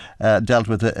been dealt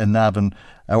with in Navan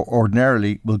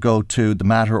ordinarily will go to the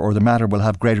Mater, or the Mater will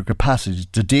have greater capacity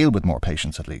to deal with more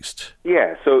patients at least.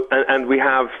 Yeah, so and we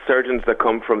have surgeons that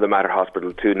come from the Mater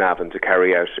Hospital to Navan to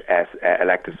carry out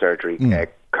elective surgery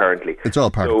currently. It's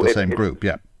all part of the same group,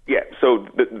 yeah. Yeah, so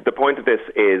the point of this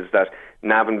is that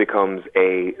Navan becomes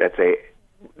let's say,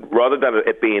 rather than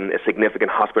it being a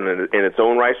significant hospital in its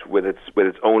own right, with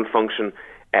its own function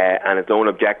and its own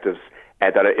objectives,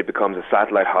 that it becomes a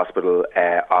satellite hospital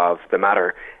of the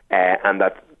Mater, and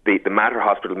that the Mater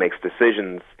Hospital makes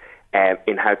decisions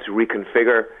in how to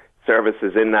reconfigure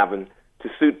services in Navan to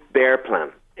suit their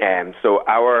plan. So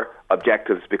our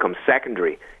objectives become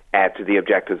secondary to the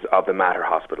objectives of the Mater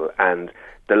Hospital, and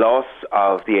the loss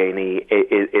of the A&E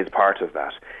is part of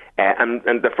that. And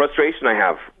the frustration I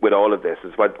have with all of this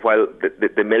is while the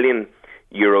 €1 million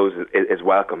is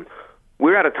welcome,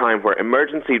 we're at a time where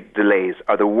emergency delays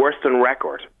are the worst on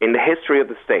record in the history of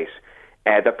the state,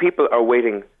 that people are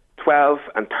waiting 12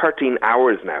 and 13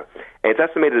 hours now. It's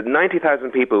estimated that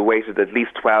 90,000 people waited at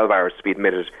least 12 hours to be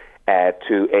admitted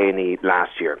to A&E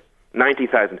last year.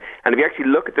 90,000. And if you actually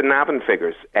look at the Navan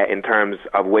figures in terms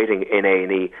of waiting in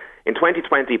A&E, in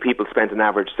 2020 people spent an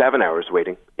average 7 hours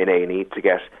waiting in A&E to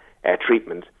get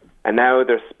treatment, and now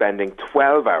they're spending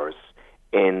 12 hours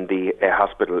in the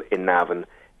hospital in Navan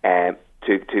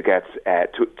to get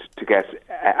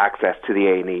access to the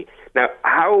A&E. Now,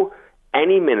 how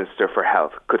any Minister for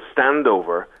Health could stand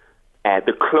over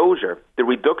the closure, the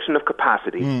reduction of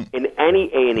capacity in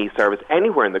any A&E service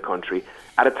anywhere in the country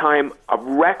at a time of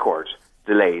record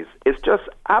delays is just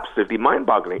absolutely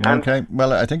mind-boggling. Okay,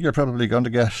 well, I think you're probably going to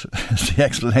get the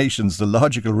explanations, the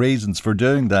logical reasons for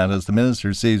doing that as the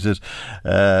Minister sees it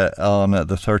on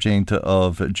the 13th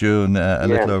of June,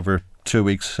 little over 2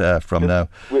 weeks from now.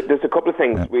 There's a couple of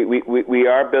things. Yeah. We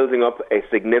are building up a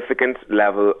significant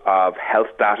level of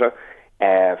health data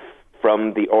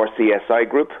from the RCSI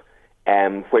group,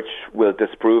 which will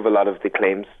disprove a lot of the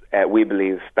claims we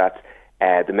believe that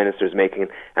the Minister is making.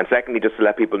 And secondly, just to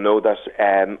let people know that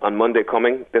on Monday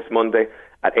coming, this Monday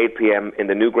at 8 p.m. in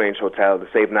the Newgrange Hotel, the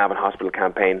Save Navan Hospital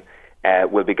campaign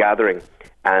will be gathering.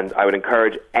 And I would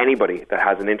encourage anybody that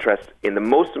has an interest in the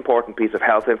most important piece of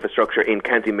health infrastructure in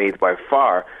County Meath by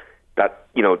far, that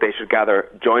they should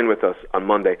join with us on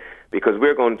Monday, because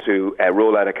we're going to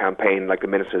roll out a campaign like the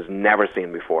Minister has never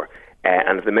seen before.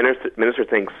 And if the Minister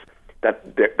thinks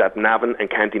that Navan and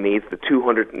County Meath, the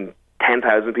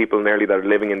 210,000 people nearly that are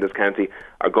living in this county,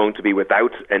 are going to be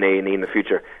without an A&E in the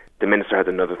future, the Minister has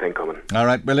another thing coming. All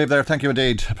right, we'll leave there. Thank you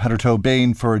indeed, Peadar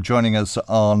Tóibín, for joining us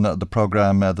on the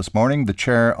programme this morning. The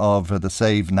chair of the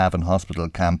Save Navan Hospital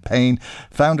campaign,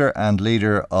 founder and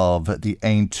leader of the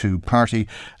Aontú Party,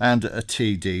 and a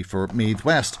TD for Meath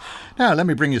West. Now, let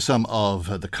me bring you some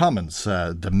of the comments,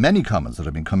 the many comments that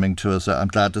have been coming to us. I'm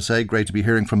glad to say, great to be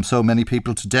hearing from so many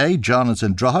people today. John is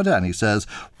in Drogheda and he says,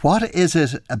 what is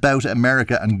it about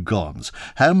America and guns?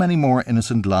 How many more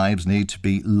innocent lives need to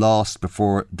be lost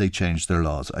before they change their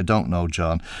laws? I don't know,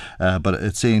 John, but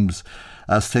it seems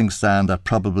as things stand that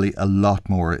probably a lot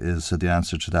more is the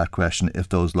answer to that question if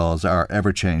those laws are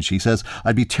ever changed. He says,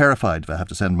 I'd be terrified if I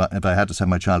had to send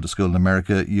my child to school in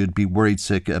America. You'd be worried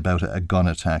sick about a gun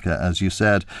attack. As you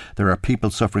said, there are people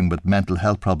suffering with mental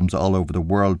health problems all over the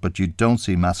world, but you don't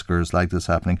see massacres like this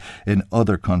happening in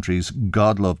other countries.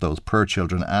 God love those poor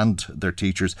children and their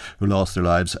teachers who lost their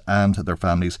lives and their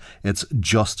families. It's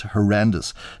just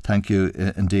horrendous. Thank you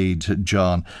indeed,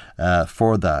 John,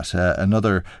 for that.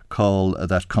 Another call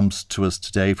that comes to us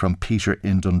today from Peter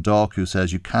in Dundalk, who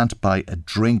says you can't buy a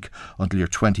drink until you're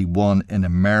 21 in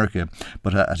America,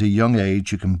 but at a young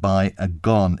age you can buy a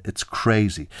gun. It's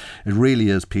crazy. It really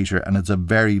is, Peter, and it's a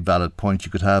very valid point.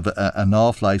 You could have an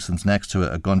off licence next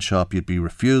to a gun shop. You'd be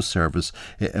refused service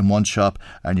in one shop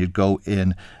and you'd go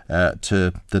in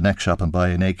to the next shop and buy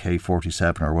an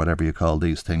AK-47 or whatever you call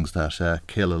these things that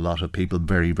kill a lot of people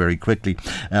very, very quickly.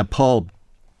 Paul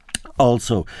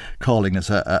also calling us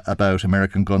about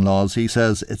American gun laws. He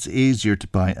says it's easier to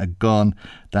buy a gun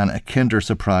than a Kinder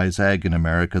Surprise egg in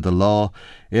America. The law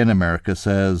in America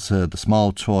says the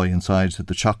small toy inside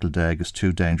the chocolate egg is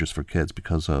too dangerous for kids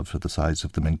because of the size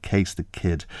of them in case the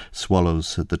kid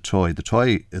swallows the toy. The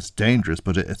toy is dangerous,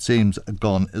 but it seems a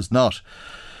gun is not.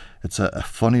 It's a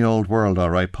funny old world,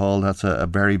 all right, Paul. That's a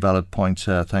very valid point.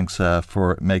 Thanks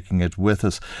for making it with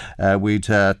us. We'd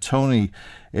Tony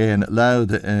in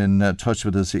Louth in touch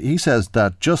with us. He says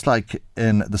that just like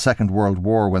in the Second World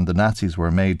War when the Nazis were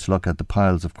made to look at the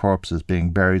piles of corpses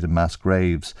being buried in mass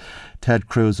graves, Ted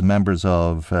Cruz and members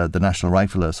of the National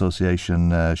Rifle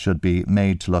Association should be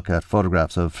made to look at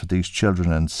photographs of these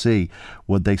children and see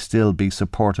would they still be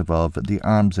supportive of the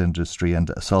arms industry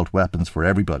and assault weapons for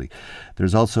everybody.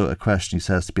 There's also a question, he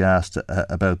says, to be asked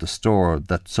about the store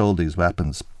that sold these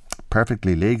weapons.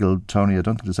 Perfectly legal, Tony. I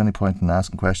don't think there's any point in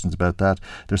asking questions about that.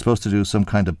 They're supposed to do some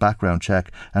kind of background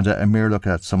check, and a mere look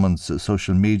at someone's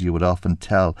social media would often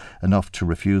tell enough to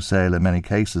refuse sale in many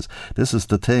cases. This is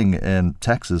the thing in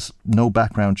Texas, no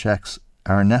background checks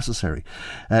are necessary.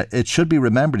 It should be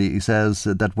remembered, he says,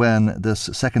 that when this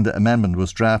Second Amendment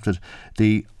was drafted,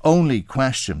 the only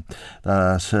question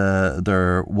that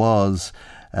there was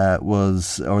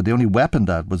the only weapon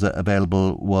that was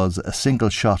available was a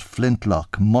single-shot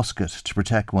flintlock musket to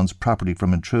protect one's property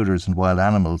from intruders and wild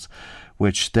animals,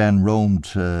 which then roamed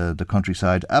the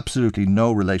countryside. Absolutely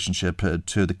no relationship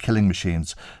to the killing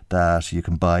machines that you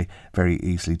can buy very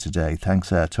easily today.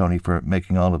 Thanks, Tony, for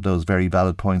making all of those very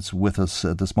valid points with us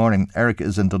this morning. Eric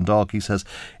is in Dundalk. He says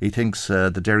he thinks the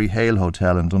Derry Hale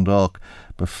Hotel in Dundalk,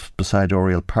 beside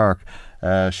Oriel Park,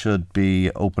 should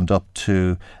be opened up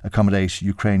to accommodate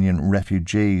Ukrainian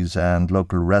refugees and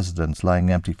local residents, lying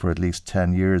empty for at least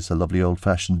 10 years. A lovely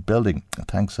old-fashioned building.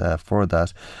 Thanks for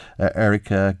that. Eric,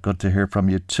 good to hear from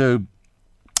you too.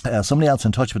 Somebody else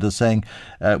in touch with us saying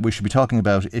we should be talking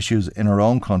about issues in our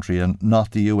own country and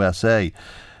not the USA.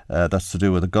 That's to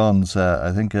do with the guns.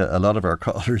 I think a lot of our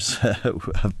callers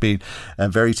have been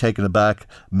very taken aback,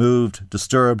 moved,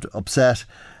 disturbed, upset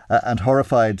and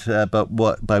horrified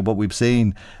by what we've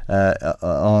seen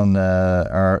on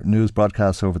our news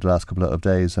broadcasts over the last couple of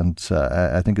days. And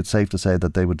I think it's safe to say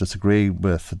that they would disagree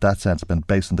with that sentiment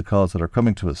based on the calls that are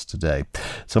coming to us today.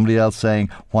 Somebody else saying,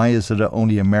 why is it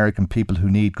only American people who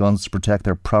need guns to protect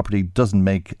their property? Doesn't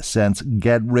make sense.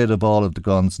 Get rid of all of the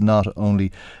guns, not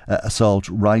only assault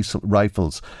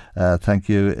rifles. Thank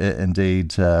you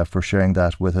indeed for sharing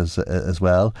that with us as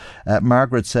well.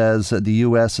 Margaret says the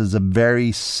US is a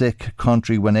very sick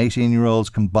country when 18-year-olds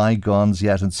can buy guns,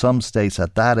 yet in some states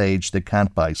at that age they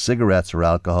can't buy cigarettes or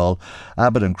alcohol.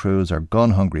 Abbott and Cruz are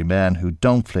gun-hungry men who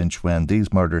don't flinch when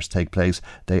these murders take place.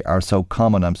 They are so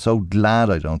common. I'm so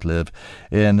glad I don't live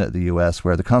in the US,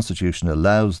 where the Constitution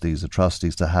allows these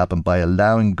atrocities to happen by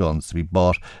allowing guns to be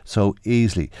bought so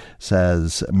easily,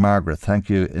 says Margaret. Thank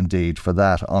you indeed for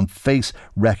that. On face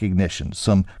recognition,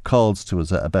 some calls to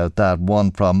us about that.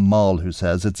 One from Moll, who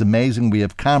says, it's amazing we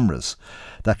have cameras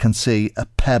that can see a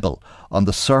pebble on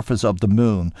the surface of the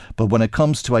moon, but when it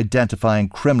comes to identifying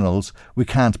criminals, we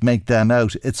can't make them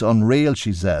out. It's unreal,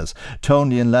 she says.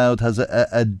 Tony in Louth has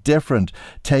a different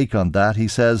take on that. He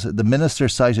says the minister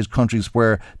cited countries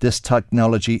where this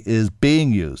technology is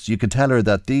being used. You can tell her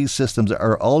that these systems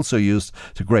are also used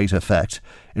to great effect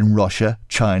in Russia,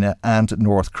 China and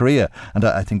North Korea. And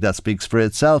I think that speaks for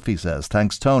itself, he says.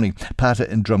 Thanks, Tony. Pata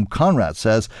in Drumconrad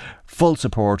says, full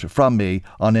support from me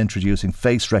on introducing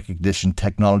face recognition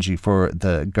technology for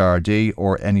the Gardaí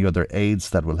or any other aides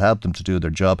that will help them to do their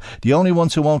job. The only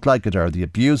ones who won't like it are the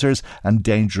abusers and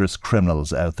dangerous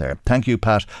criminals out there. Thank you,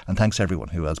 Pat, and thanks everyone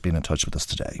who has been in touch with us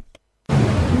today.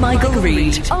 Michael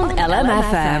Reid on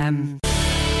LMFM.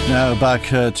 Now back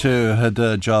to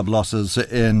the job losses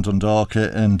in Dundalk.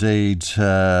 Indeed,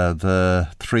 the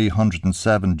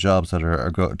 307 jobs that are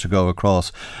to go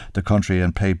across the country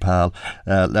in PayPal,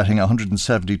 letting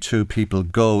 172 people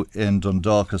go in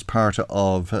Dundalk as part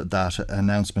of that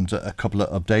announcement a couple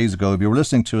of days ago. If you were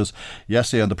listening to us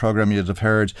yesterday on the programme, you'd have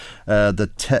heard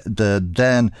the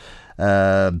then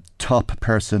top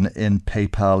person in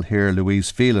PayPal here, Louise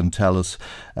Phelan, tell us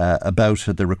about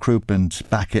the recruitment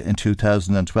back in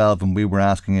 2012, and we were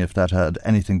asking if that had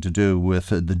anything to do with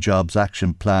the Jobs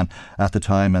Action Plan at the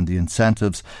time and the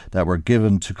incentives that were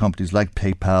given to companies like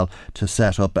PayPal to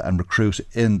set up and recruit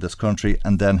in this country.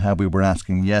 And then how we were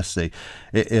asking yesterday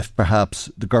if perhaps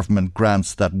the government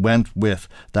grants that went with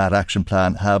that action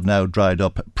plan have now dried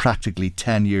up practically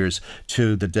 10 years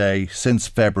to the day since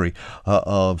February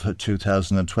of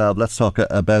 2012. Let's talk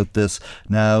about this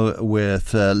now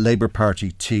with Labour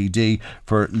Party TD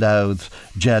for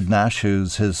Louth, Jed Nash,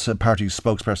 who's his party's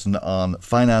spokesperson on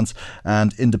finance,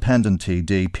 and Independent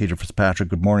TD, Peter Fitzpatrick.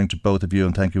 Good morning to both of you,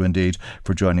 and thank you indeed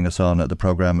for joining us on the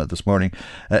programme this morning.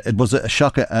 It was a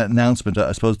shocking announcement.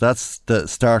 I suppose that's the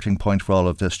starting point for all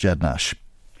of this, Jed Nash.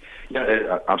 Yeah,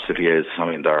 it absolutely is. I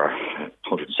mean, there are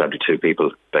 172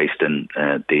 people based in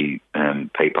the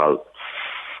PayPal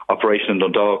operation in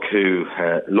Dundalk who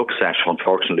look set,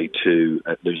 unfortunately, to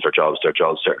lose their jobs. Their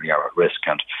jobs certainly are at risk,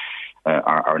 and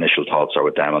our initial thoughts are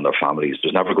with them and their families.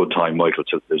 There's never a good time, Michael,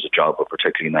 to lose a job, but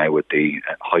particularly now with the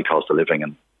high cost of living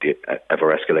and the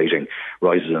ever-escalating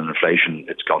rises in inflation,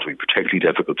 it's going to be particularly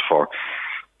difficult for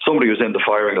somebody who's in the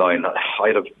firing line. I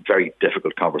had a very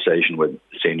difficult conversation with a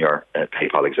senior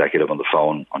PayPal executive on the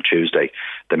phone on Tuesday.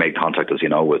 They made contact, as you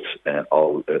know, with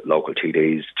all local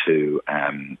TDs to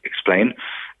explain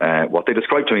what they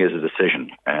described to me as a decision,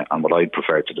 and what I'd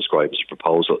prefer to describe as a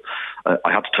proposal.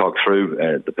 I had to talk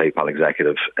through the PayPal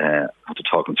executive, had to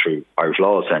talk them through Irish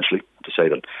law, essentially, to say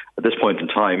that at this point in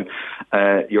time,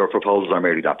 your proposals are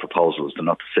merely that, proposals, they're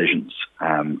not decisions.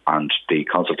 And the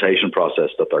consultation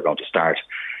process that they're going to start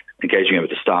engaging with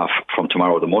the staff from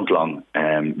tomorrow, the month-long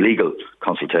legal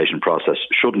consultation process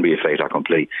shouldn't be a fait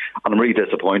accompli. And I'm really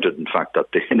disappointed, in fact,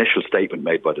 that the initial statement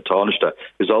made by the Taoiseach,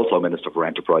 who's also Minister for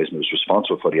Enterprise and who's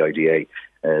responsible for the IDA,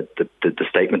 the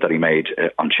statement that he made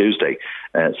on Tuesday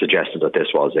suggested that this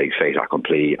was a fait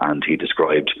accompli, and he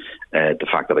described the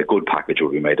fact that a good package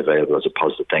would be made available as a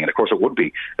positive thing. And of course it would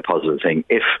be a positive thing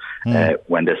if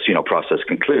when this process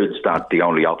concludes, that the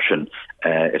only option,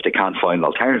 if they can't find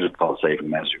alternative cost-saving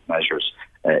measures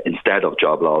instead of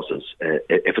job losses,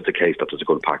 if it's a case that there's a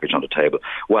good package on the table,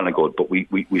 well and good, but we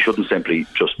shouldn't simply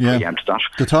just preempt that.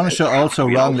 The Taoiseach also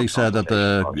wrongly said that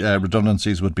the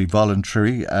redundancies would be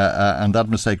voluntary, and that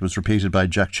mistake was repeated by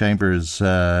Jack Chambers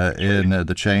in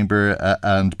the Chamber,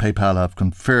 and PayPal have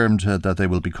confirmed that they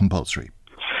will be compulsory.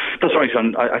 That's right,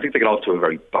 and I think they got off to a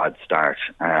very bad start,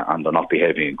 and they're not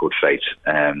behaving in good faith.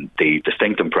 The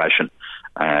distinct impression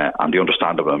and the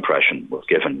understandable impression was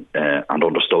given and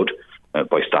understood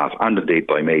by staff and indeed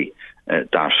by me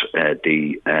that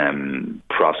the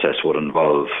process would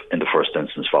involve, in the first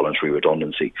instance, voluntary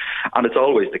redundancy. And it's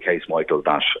always the case, Michael,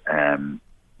 that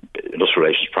industrial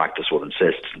relations practice would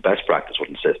insist, best practice would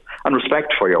insist, and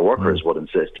respect for your workers would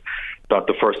insist that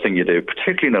the first thing you do,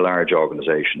 particularly in a large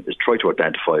organisation, is try to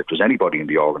identify if there's anybody in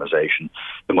the organisation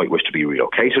who might wish to be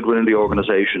relocated within the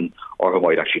organisation, or who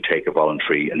might actually take a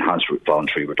enhanced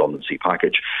voluntary redundancy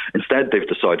package. Instead, they've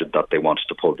decided that they wanted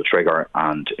to pull the trigger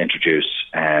and introduce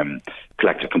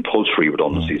collective compulsory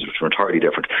redundancies, which are entirely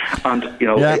different. And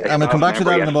and we'll come back to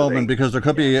that in a moment, because there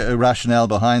could be a rationale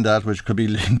behind that, which could be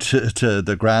linked to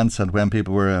the grants and when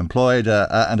people were employed,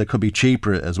 and it could be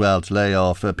cheaper as well to lay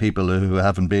off people who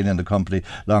haven't been in the company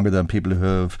longer than people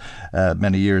who have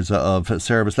many years of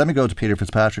service. Let me go to Peter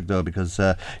Fitzpatrick, though, because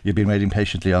you've been waiting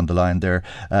patiently on the line there,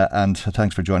 and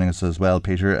thanks for joining us as well,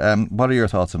 Peter. What are your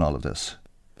thoughts on all of this?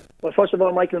 Well, first of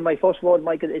all, Michael, my first word,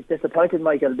 Michael, is disappointed,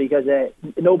 Michael, because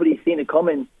nobody's seen it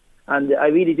coming, and I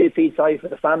really do feel sorry for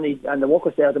the families and the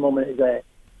workers there at the moment.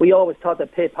 We always thought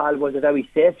that PayPal was a very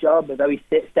safe job, a very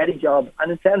steady job,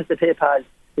 and in fairness to PayPal,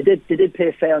 they did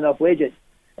pay fair enough wages.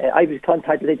 I was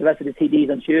contacted like the rest of the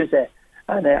TDs on Tuesday,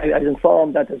 and I was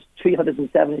informed that there's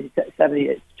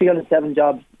 307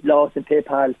 jobs lost in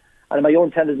PayPal, and in my own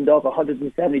tenders and Dundalk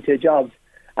 172 jobs.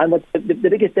 And what the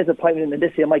biggest disappointment in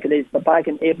this year, Michael, is that back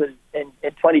in April in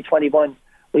 2021,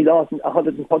 we lost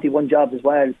 131 jobs as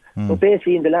well. So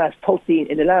basically, in the last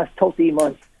 13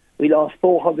 months, we lost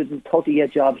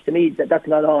 438 jobs. To me, that's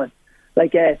not on.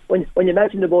 Like when you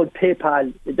mention the word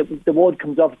PayPal, the word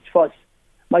comes off trust.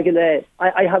 Michael,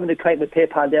 I have an account with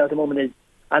PayPal there at the moment,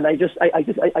 and I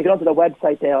got onto the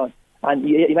website there, and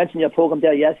you mentioned your program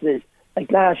there yesterday. Like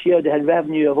last year, they had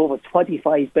revenue of over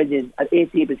 25 billion at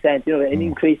 18%, an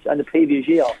increase on the previous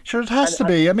year. Sure, it has to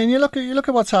be. I mean, you look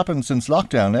at what's happened since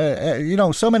lockdown.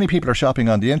 So many people are shopping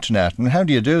on the internet, and how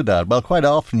do you do that? Well, quite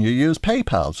often you use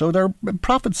PayPal, so their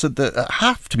profits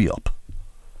have to be up.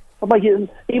 But Michael,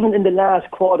 even in the last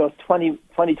quarter of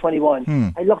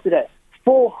 2021, I looked at it.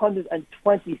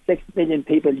 426 million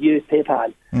people use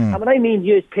PayPal. And when I mean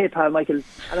use PayPal, Michael,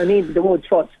 and I mean the word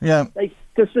trust, like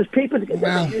there's people that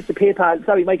use the PayPal,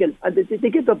 sorry, Michael, and they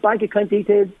give their bank account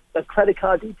details, their credit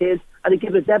card details, and they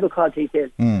give their debit card details.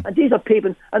 And these are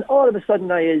people, and all of a sudden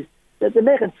now is that they're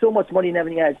making so much money and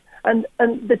everything else. And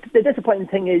the disappointing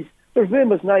thing is, there's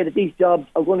rumours now that these jobs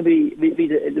are going to be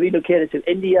relocated to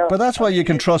India. But that's what you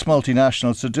can trust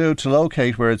multinationals to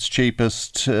locate where it's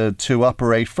cheapest to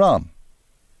operate from.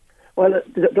 Well,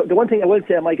 the one thing I will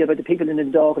say, Michael, about the people in the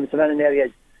Dundalk and the surrounding areas,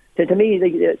 to me,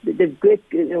 they've great,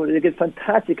 they give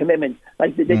fantastic commitment.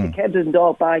 Like they came to the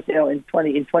Dundalk back there in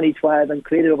 2012 and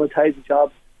created over 1,000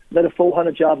 jobs, another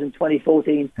 400 jobs in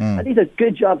 2014. And these are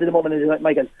good jobs at the moment,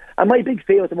 Michael. And my big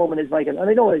fear at the moment is, Michael, and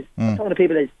I know I'm talking to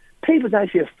people, people's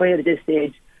actually afraid at this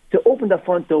stage to open the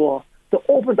front door, to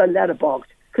open the letterbox,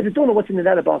 because they don't know what's in the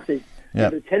letterboxes.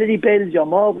 Your utility bills, your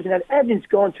mortgage, and everything's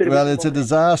gone through. Well, it's a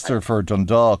disaster for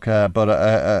Dundalk, but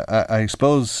I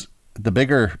suppose the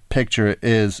bigger picture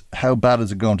is how bad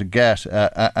is it going to get,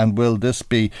 and will this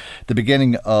be the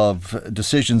beginning of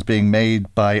decisions being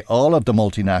made by all of the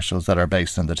multinationals that are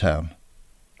based in the town?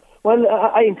 Well,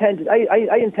 I intend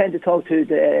to talk to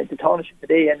the Taoiseach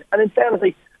today, and in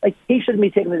fairness, like he shouldn't be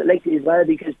taking it lightly as well,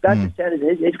 because that's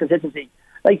his consistency.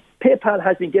 Like PayPal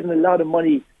has been given a lot of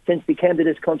money since they came to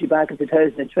this country back in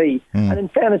 2003, and in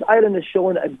fairness, Ireland has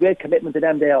shown a great commitment to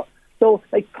them there. So,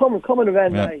 like, coming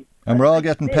around now. And we're all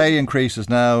getting pay increases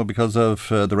now because of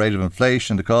the rate of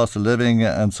inflation, the cost of living,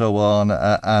 and so on.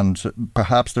 And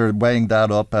perhaps they're weighing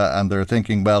that up, and they're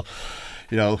thinking, well,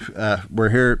 we're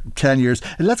here 10 years.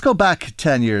 Let's go back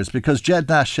 10 years, because Ged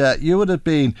Nash, you would have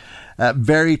been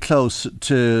very close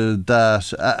to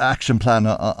that action plan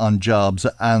on jobs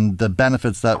and the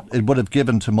benefits that it would have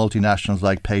given to multinationals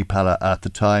like PayPal at the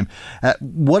time.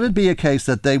 Would it be a case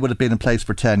that they would have been in place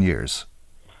for 10 years?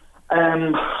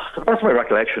 That's my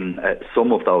recollection.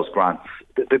 Some of those grants,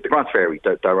 the grants vary.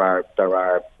 There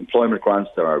are employment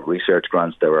grants, there are research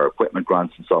grants, there are equipment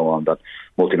grants, and so on that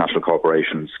multinational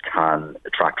corporations can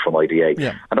attract from IDA,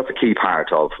 and that's a key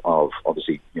part of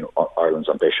obviously Ireland's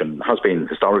ambition has been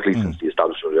historically since the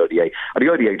establishment of the IDA, and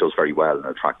the IDA does very well in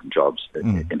attracting jobs into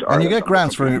Ireland. And you get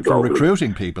grants for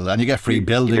recruiting people, and you get free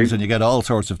buildings, and you get all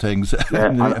sorts of things,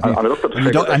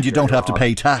 and you don't have to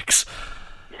pay tax.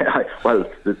 Yeah, well,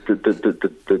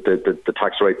 the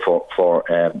tax rate for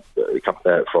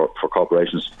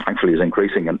corporations, thankfully, is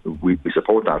increasing, and we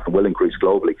support that and will increase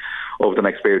globally over the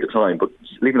next period of time. But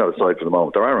leaving that aside for the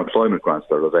moment, there are employment grants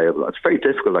that are available. It's very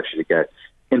difficult actually to get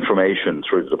information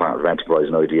through the Department of Enterprise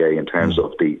and IDA in terms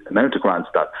of the amount of grants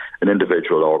that an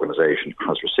individual organisation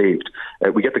has received.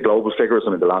 We get the global figures.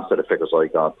 I mean, the last set of figures I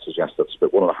got suggests that it's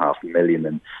about 1.5 million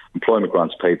in employment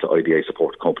grants paid to IDA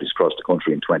supported companies across the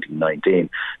country in 2019.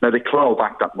 Now, they claw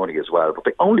back that money as well, but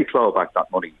they only claw back that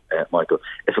money, Michael,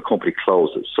 if a company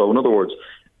closes. So, in other words,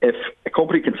 if a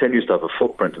company continues to have a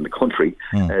footprint in the country,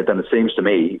 then it seems to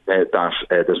me that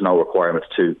there's no requirement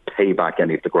to pay back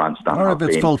any of the grants that have been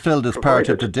if it's fulfilled as part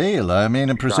of the deal. I mean,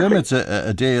 I presume Exactly. it's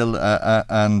a deal,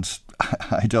 and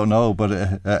I don't know, but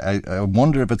I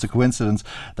wonder if it's a coincidence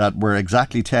that we're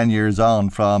exactly 10 years on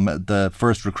from the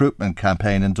first recruitment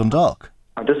campaign in Dundalk.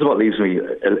 And this is what leaves me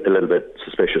a little bit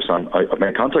suspicious. I've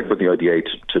made contact with the IDA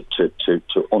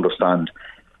to understand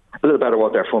a little better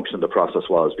what their function in the process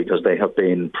was, because they have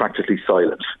been practically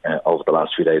silent over the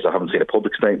last few days. I haven't seen a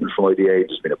public statement from IDA.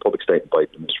 There's been a public statement by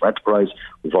the Minister of Enterprise.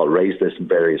 We've all raised this in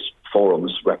various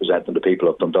forums representing the people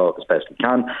of Dundalk as best we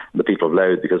can, and the people of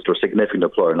Louth, because they're a significant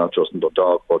employer not just in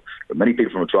Dundalk, but there are many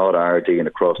people from Drogheda, RD and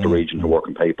across the region who work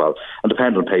in PayPal and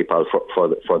depend on PayPal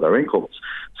for their incomes.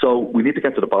 So we need to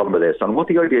get to the bottom of this, and what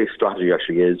the IDA strategy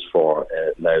actually is for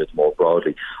Louth more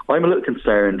broadly. I'm a little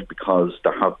concerned because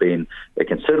there have been a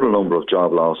considerable number of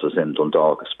job losses in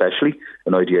Dundalk, especially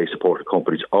in IDA supported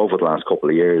companies over the last couple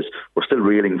of years. We're still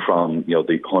reeling from the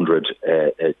 100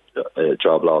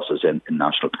 job losses in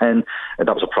National Pen, and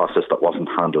that was a process that wasn't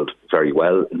handled very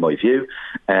well in my view,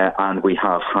 and we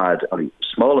have had a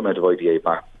small amount of IDA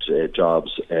backed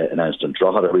jobs announced in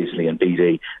Drogheda recently, in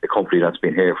BD, a company that's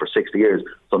been here for 60 years.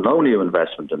 So no new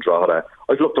investment in Drogheda.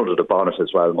 I've looked under the bonnet as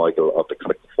well, Michael, of the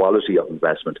kind of quality of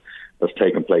investment that's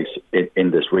taken place in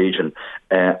this region.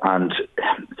 And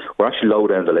we're actually low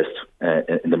down the list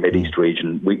in the Mid-East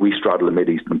region. We straddle the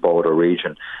Mid-Eastern border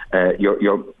region.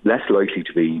 You're less likely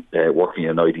to be working in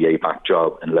an IDA-backed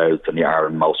job in Louth than you are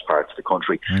in most parts of the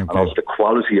country. Okay. And also the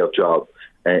quality of job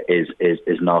is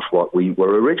not what we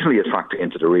were originally attracting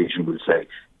into the region, we'd say,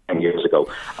 10 years ago.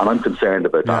 And I'm concerned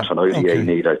about that. And IDA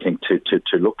need, I think,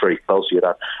 to look very closely at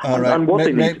that. All right. And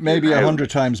what maybe 100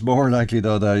 times more likely,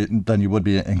 though, than you would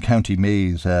be in County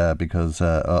Meath because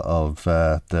of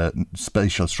the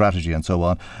spatial strategy and so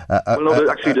on.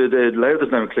 Actually, the Louth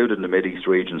is now included in the Mid-East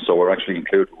region, so we're actually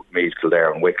included with Meath,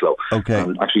 Kildare and Wicklow. Okay.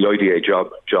 And actually, IDA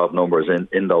job numbers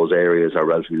in those areas are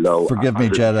relatively low. Forgive me,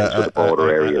 Jed,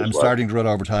 I'm starting to run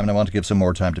over time, and I want to give some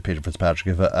more time to Peter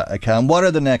Fitzpatrick if I can. What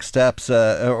are the next steps,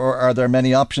 or are there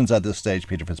many options at this stage,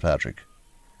 Peter Fitzpatrick?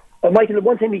 Well, Michael,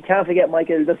 one thing we can't forget,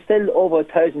 Michael, there's still over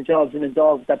 1,000 jobs in the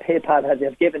jobs that PayPal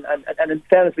have given, and in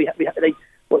fairness,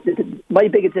 my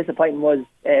biggest disappointment was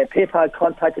PayPal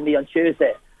contacted me on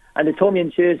Tuesday, and they told me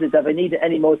on Tuesday that if I needed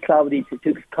any more clarity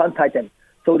to contact them.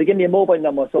 So they gave me a mobile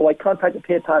number, so I contacted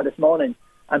PayPal this morning,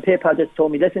 and PayPal just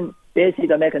told me, listen, basically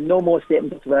they're making no more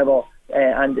statements whatsoever,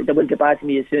 and they will get back to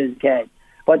me as soon as they can.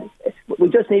 But we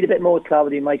just need a bit more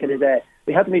clarity, Michael,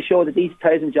 we have to make sure that these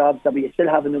 1,000 jobs that we still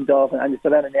have in Dundalk and the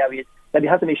surrounding areas, that we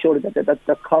have to make sure that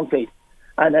they're concrete.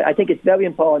 And I think it's very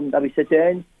important that we sit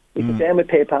down with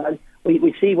PayPal,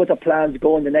 we see what the plans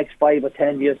go in the next 5 or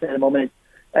 10 years at the moment.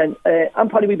 And I'm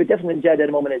probably a wee bit different than Jed at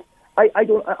the moment.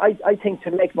 I think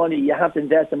to make money, you have to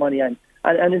invest the money in.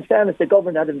 And in fairness, the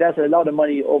government has invested a lot of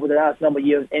money over the last number of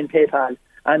years in PayPal,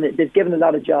 and they've given a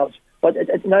lot of jobs. But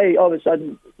now, all of a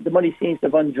sudden, the money seems to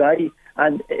run dry,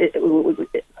 and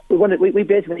we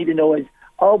basically need to know is,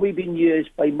 are we being used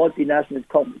by multinational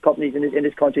companies in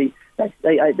this country? That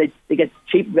they get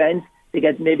cheap rent, they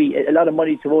get maybe a lot of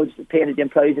money towards paying the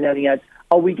employees and everything else.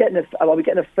 Are we getting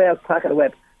a fair crack at the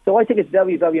whip? So I think it's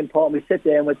very, very important we sit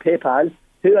there with PayPal,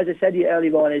 who, as I said to you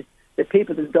earlier on, is the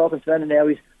people in the Dundalk and surrounding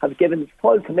areas have given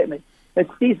full commitment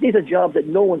These are jobs that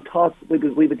no one thought we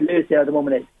would lose there at the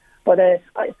moment. But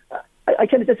I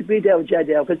kind of disagree there with Jed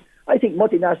there, because I think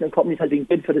multinational companies have been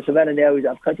good for the surrounding areas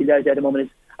of County Louth there at the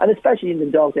moment, and especially in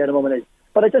Dundalk there at the moment.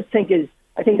 But I think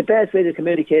the best way to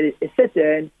communicate is sit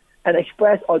there and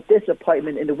express our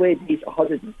disappointment in the way these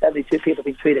 172 people have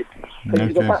been treated. If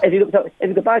you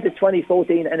go back to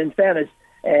 2014, and in fairness,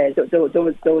 there was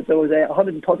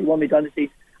 131 redundancies,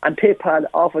 and PayPal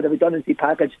offered a redundancy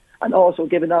package and also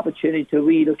give an opportunity to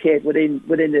relocate within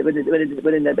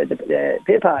the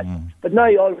PayPal. But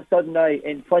now, all of a sudden, now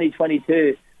in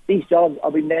 2022, these jobs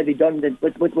are being made redundant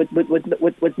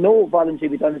with no voluntary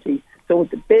redundancy. So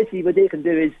basically, what they can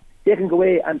do is they can go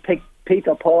away and pick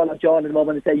Peter, Paul, or John in the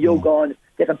moment and say, "You're gone."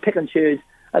 They can pick and choose.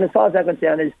 And as far as I'm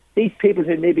concerned, is these people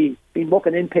who maybe been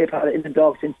working in PayPal in the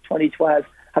dog since 2012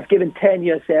 have given 10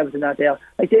 years service in that there.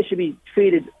 Like, they should be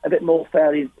treated a bit more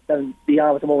fairly than they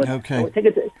are at the moment. Okay. So I think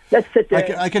let's sit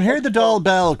there. I can hear the Dáil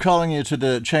bell calling you to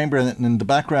the chamber in the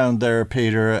background there,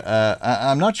 Peter.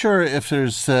 I'm not sure if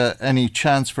there's any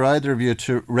chance for either of you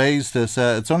to raise this.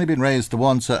 It's only been raised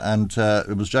once, and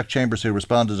it was Jack Chambers who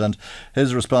responded, and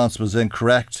his response was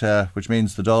incorrect, which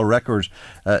means the Dáil record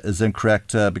is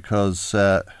incorrect because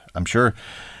I'm sure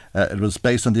it was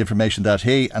based on the information that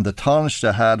he and the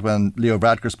Taoiseach had when Leo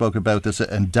Varadkar spoke about this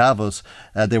in Davos.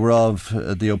 They were of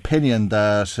the opinion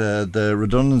that the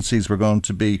redundancies were going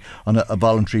to be on a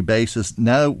voluntary basis.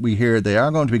 Now we hear they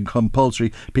are going to be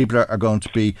compulsory. People are going to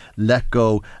be let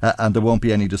go, and there won't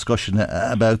be any discussion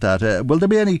about that. Will there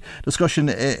be any discussion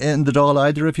in the Dáil,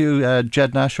 either of you,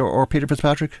 Jed Nash or Peter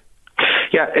Fitzpatrick?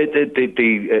 Yeah, I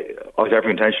have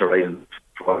every intention of raising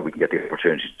provided we can get the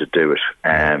opportunity to do it.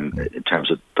 In terms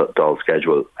of Dáil's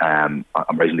schedule, I'm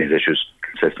raising these issues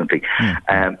consistently.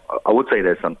 I would say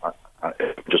this, and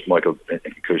just, Michael, in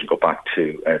conclusion, go back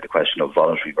to the question of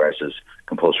voluntary versus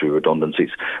compulsory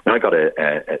redundancies. When I got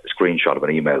a screenshot of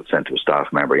an email sent to a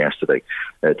staff member yesterday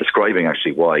describing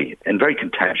actually why, in very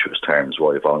contemptuous terms,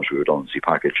 why a voluntary redundancy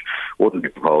package wouldn't be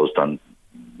proposed, and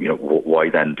why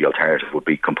then the alternative would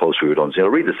be compulsory redundancy. I'll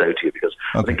read this out to you because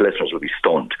I think listeners will be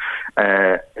stunned.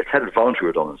 It's headed voluntary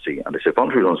redundancy, and they say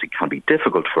voluntary redundancy can be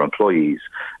difficult for employees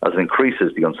as it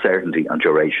increases the uncertainty and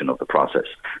duration of the process.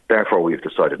 Therefore, we've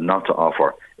decided not to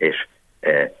offer it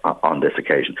on this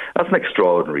occasion. That's an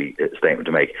extraordinary statement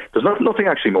to make. There's nothing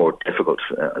actually more difficult,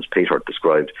 as Peter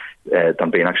described,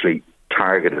 than being actually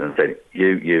targeted and said,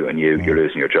 you're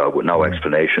losing your job with no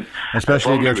explanation.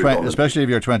 Especially if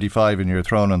you're 25 and you're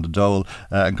thrown on the dole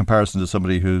in comparison to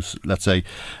somebody who's, let's say,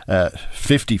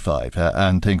 55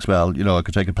 and thinks, well, I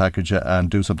could take a package and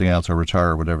do something else or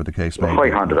retire, or whatever the case may be. The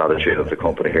high-handed attitude of the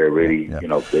company here, really,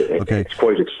 it's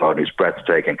quite extraordinary. It's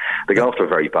breathtaking. They got off to a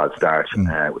very bad start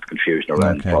with confusion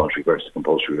around voluntary versus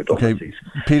compulsory redundancies.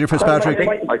 Peter Fitzpatrick.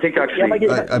 I think actually,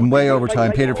 I'm way over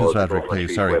time. Peter Fitzpatrick,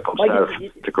 please. Sorry.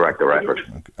 To correct the record.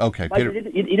 Okay, Peter.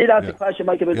 You did ask the question,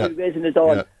 Michael, about raising the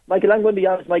Dáil. Michael, I'm going to be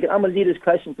honest, Michael. I'm going to lead this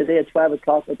question today at 12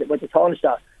 o'clock with the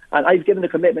Taoiseach, and I've given a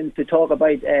commitment to talk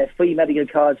about free medical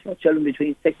cards for children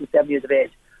between 6 and 7 years of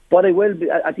age. But I will be,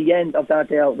 at the end of that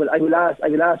day, I will ask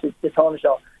the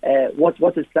Taoiseach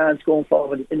what's his plans going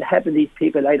forward in helping these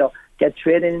people either get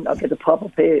training or get the proper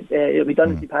pay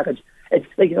redundancy package. It's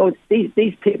like,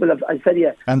 these people have, I tell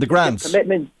you, and the grants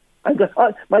commitment. And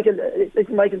Michael,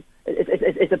 listen, Michael,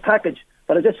 it's a package.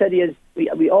 But I just said is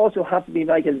we also have to be,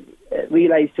 Michael,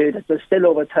 realise too that there's still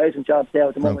over 1,000 jobs there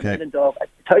at the moment. 1,000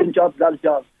 jobs, a lot of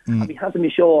jobs. And we have to be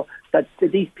sure that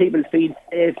these people feel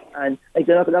safe and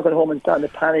they're not going home and starting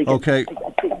to panic. Okay.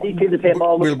 These people pay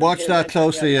more. We'll watch that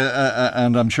closely,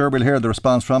 and I'm sure we'll hear the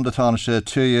response from the Taoiseach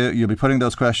to you. You'll be putting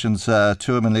those questions to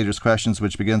him in Leaders' Questions,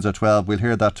 which begins at 12. We'll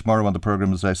hear that tomorrow on the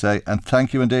programme, as I say. And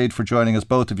thank you indeed for joining us,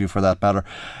 both of you, for that matter.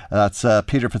 That's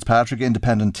Peter Fitzpatrick,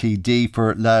 Independent TD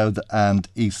for Louth and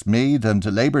Eastmeath, and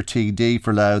Labour TD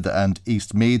for Louth and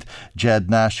Eastmeath, Jed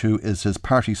Nash, who is his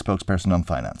party spokesperson on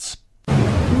finance.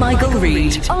 Michael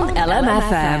Reid on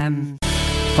LMFM.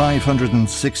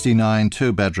 569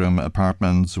 two-bedroom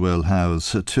apartments will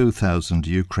house 2,000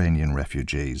 Ukrainian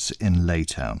refugees in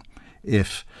Laytown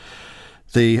if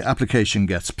the application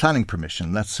gets planning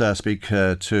permission. Let's speak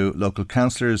to local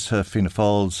councillors, Fianna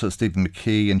Fáil's Stephen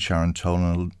McKee and Sharon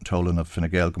Tolan of Fine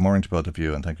Gael. Good morning to both of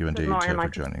you, and thank you indeed for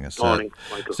joining us.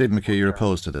 Stephen McKee, you're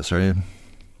opposed to this, are you?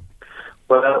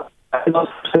 Well,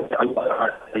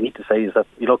 I need to say is that,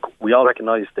 we all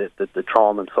recognise the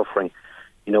trauma and suffering,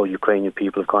 Ukrainian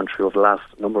people have gone through over the last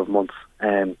number of months.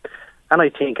 And I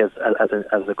think as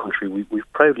a country,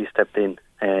 we've proudly stepped in,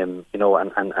 in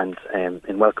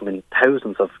welcoming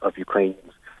thousands of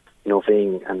Ukrainians,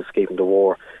 fleeing and escaping the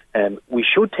war. We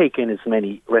should take in as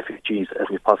many refugees as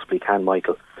we possibly can,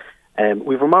 Michael.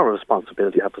 We have a moral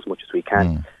responsibility to help as much as we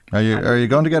can. Are you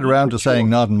going to get around to saying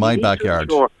not in my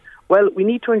backyard? Well, we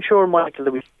need to ensure, Michael,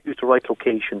 that we use the right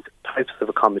locations, types of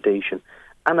accommodation,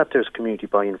 and that there's community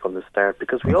buy-in from the start,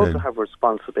 because we also have a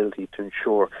responsibility to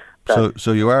ensure that...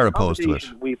 So you are opposed to it?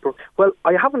 Well,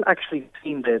 I haven't actually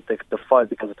seen the file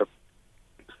because of the...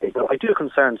 I do have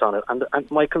concerns on it, and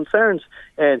my concerns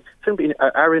simply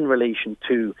are in relation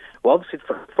to, well, obviously,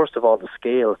 first of all, the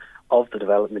scale of the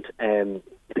development.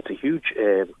 It's a huge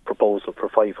proposal for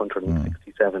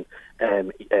 567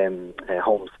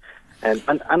 homes. And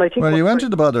I think... Well, you went to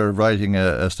the bother of writing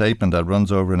a statement that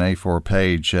runs over an A4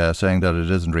 page saying that it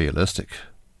isn't realistic.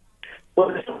 Well,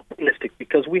 it's not realistic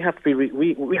because we have to be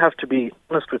we have to be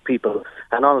honest with people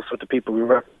and honest with the people we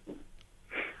represent.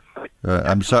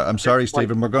 I'm sorry,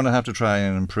 Stephen. We're going to have to try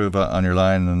and improve on your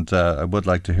line, and I would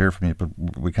like to hear from you, but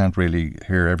we can't really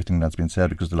hear everything that's been said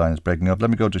because the line is breaking up.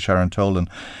 Let me go to Sharon Tolan.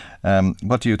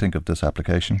 What do you think of this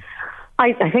application?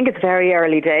 I think it's very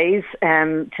early days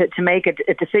to make a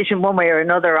decision one way or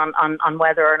another on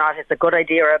whether or not it's a good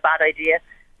idea or a bad idea.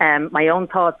 My own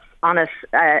thoughts on it,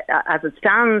 as it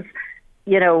stands,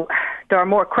 there are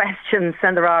more questions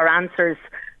than there are answers.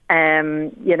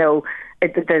 The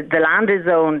land is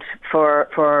zoned for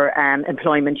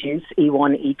employment use,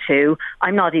 E1, E2.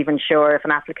 I'm not even sure if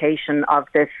an application of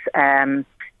this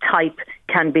type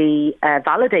can be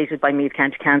validated by Meath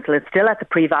County Council. It's still at the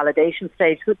pre-validation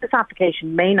stage, so this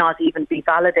application may not even be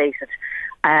validated.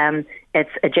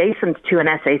 It's adjacent to an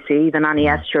SAC, the Nanny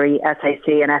Estuary SAC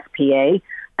and SPA,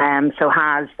 so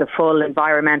has the full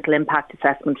environmental impact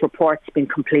assessment reports been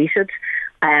completed.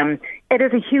 It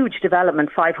is a huge development,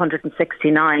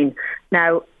 569.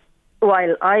 Now,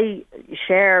 while I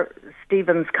share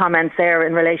Stephen's comments there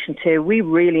in relation to we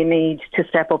really need to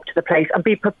step up to the plate and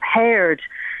be prepared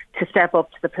to step up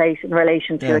to the plate in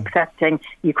relation to accepting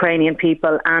Ukrainian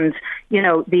people and,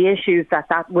 the issues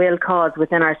that will cause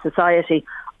within our society.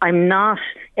 I'm not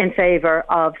in favour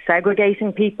of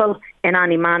segregating people in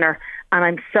any manner, and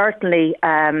I'm certainly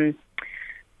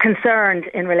concerned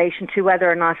in relation to whether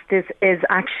or not this is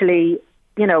actually,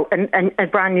 a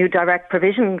brand new direct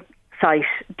provision site.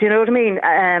 Do you know what I mean?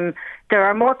 There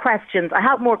are more questions. I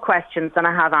have more questions than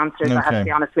I have answers, I have to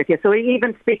be honest with you. So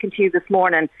even speaking to you this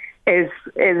morning is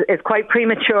quite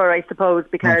premature, I suppose,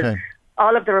 because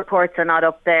all of the reports are not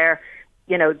up there.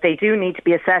 They do need to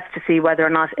be assessed to see whether or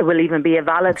not it will even be a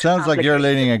valid... It sounds like you're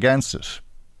leaning against it.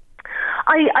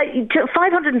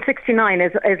 569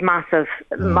 is massive,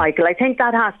 Michael. I think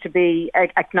that has to be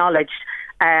acknowledged.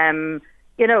 That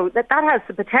has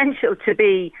the potential to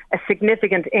be a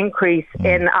significant increase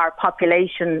in our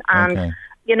population. And,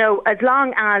 as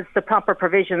long as the proper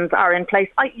provisions are in place,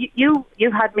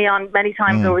 you've had me on many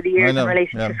times over the years in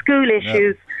relation to school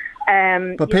issues.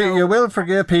 But Peter, you will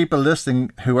forgive people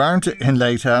listening who aren't in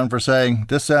Laytown for saying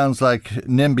this sounds like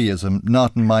NIMBYism,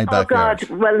 not in my backyard. Oh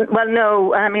God, well,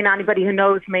 no. I mean, anybody who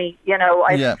knows me,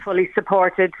 I've fully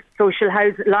supported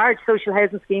large social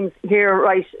housing schemes here,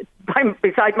 right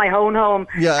beside my own home.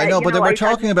 Yeah, I know, but we're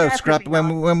talking about scrap.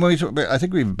 I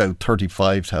think we've about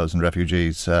 35,000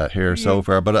 refugees here so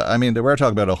far. But I mean, they were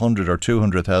talking about 100 or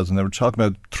 200,000. They were talking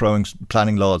about throwing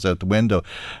planning laws out the window,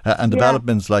 and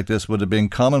developments like this would have been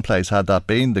commonplace had that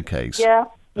been the case. And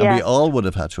we all would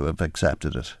have had to have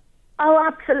accepted it.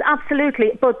 Oh,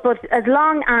 absolutely. But as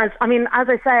long as, as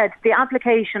I said,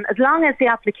 as long as the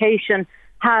application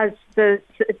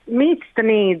meets the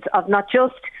needs of not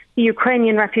just the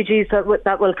Ukrainian refugees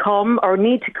that will come or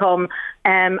need to come,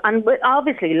 and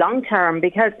obviously long term,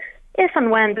 because if and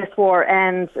when this war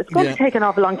ends, it's going to take an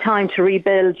awful long time to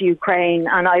rebuild Ukraine,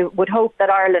 and I would hope that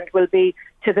Ireland will be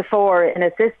to the fore in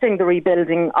assisting the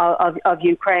rebuilding of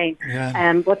Ukraine.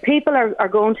 But people are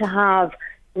going to have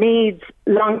needs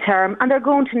long term, and they're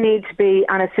going to need to be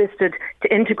assisted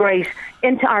to integrate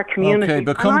into our community. Okay,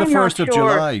 but come the 1st of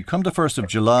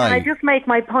July. Can I just make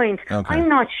my point? Okay. I'm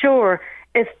not sure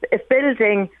if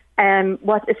building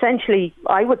what essentially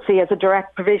I would see as a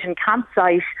direct provision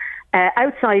campsite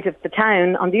outside of the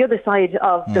town on the other side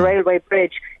of the railway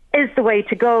bridge is the way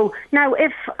to go. Now,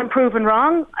 if I'm proven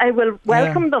wrong, I will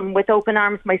welcome them with open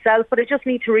arms myself, but I just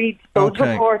need to read those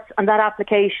reports and that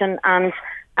application and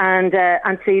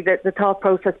see the thought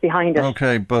process behind it.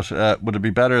 Okay, but would it be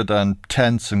better than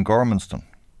tents in Gormanston?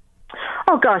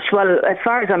 Oh gosh, well, as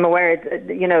far as I'm aware,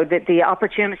 the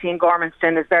opportunity in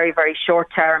Gormanston is very, very short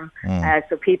term.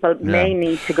 So people may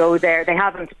need to go there. They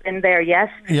haven't been there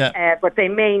yet, but they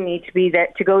may need to be there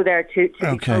to go there to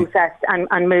be processed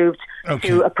and moved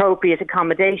to appropriate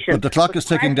accommodation. But the clock is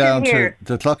ticking down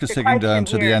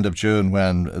to the end of June,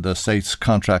 when the state's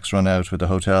contracts run out with the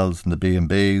hotels and the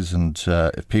B&Bs, and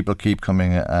if people keep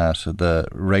coming at the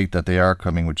rate that they are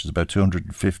coming, which is about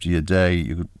 250 a day,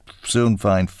 you could soon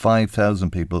find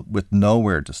 5,000 people with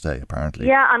nowhere to stay, apparently.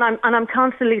 Yeah, and I'm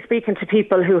constantly speaking to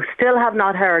people who still have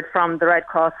not heard from the Red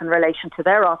Cross in relation to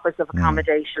their offers of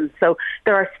accommodation. So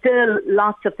there are still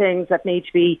lots of things that need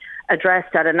to be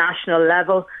addressed at a national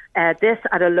level. This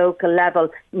at a local level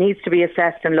needs to be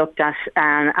assessed and looked at,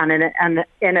 and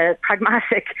in a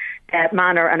pragmatic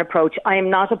manner and approach. I am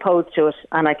not opposed to it,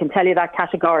 and I can tell you that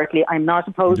categorically. I'm not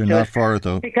opposed to it. You're not for it,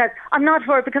 though? Because I'm not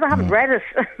for it because I haven't read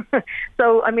it.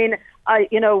 So I mean,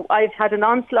 I've had an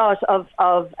onslaught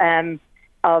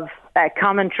of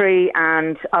commentary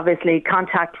and obviously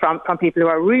contact from people who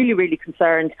are really, really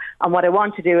concerned. And what I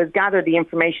want to do is gather the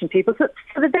information people so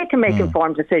that they can make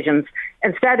informed decisions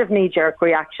instead of knee-jerk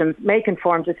reactions. Make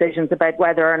informed decisions about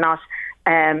whether or not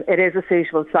it is a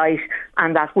suitable site,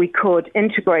 and that we could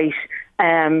integrate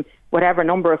whatever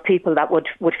number of people that would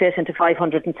fit into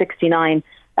 569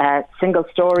 single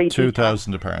story,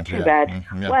 2,000 apparently. Bed.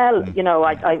 Well,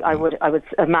 I would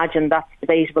imagine that's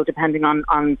debatable depending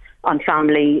on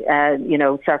family,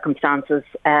 circumstances,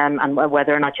 and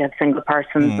whether or not you have single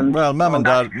persons. And well, mum and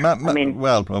dad.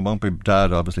 Well, it won't be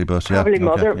dad, obviously, but probably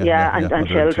mother, and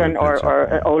children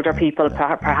or older people,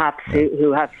 perhaps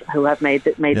who have made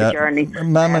the journey.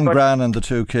 Mum and gran and the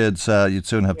two kids. You'd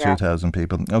soon have 2,000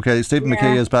 people. Okay, Stephen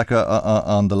McKee is back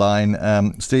on the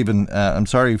line. Stephen, I'm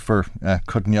sorry for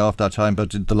cutting you off that time, but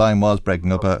the line was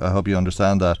breaking up. I hope you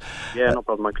understand that. Yeah, no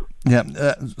problem, Michael.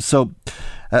 Yeah. So,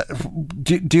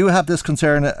 do you have this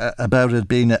concern about it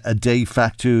being a de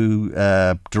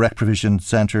facto direct provision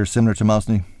centre similar to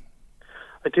Mosney?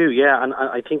 I do, yeah, and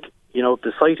I think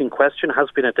the site in question has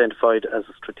been identified as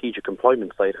a strategic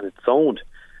employment site, and it's zoned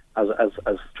as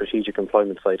a strategic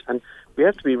employment site. And we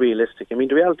have to be realistic. I mean,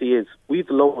 the reality is we have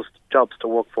the lowest jobs to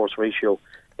workforce ratio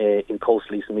in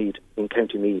coastal East Meath, in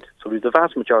County Meath. So we have the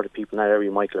vast majority of people in that area,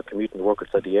 Michael, are commuting to work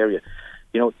outside the area.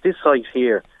 This site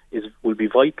here will be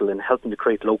vital in helping to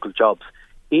create local jobs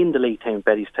in the Lake Town,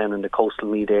 Bettystown and the coastal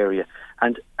Meath area.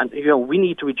 And we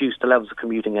need to reduce the levels of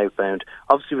commuting outbound.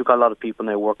 Obviously, we've got a lot of people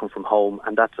now working from home,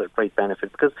 and that's a great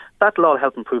benefit because that'll all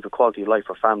help improve the quality of life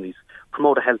for families,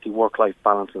 promote a healthy work-life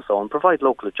balance and so on, provide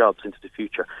local jobs into the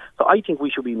future. So I think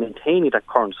we should be maintaining that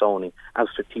current zoning as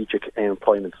strategic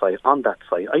employment site on that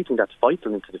site. I think that's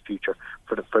vital into the future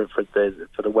for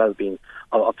the well-being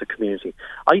of the community.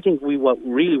 I think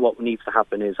what needs to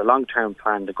happen is a long-term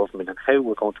plan, the government, and how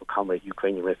we're going to accommodate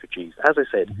Ukrainian refugees. As I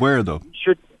said, where though?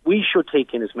 We should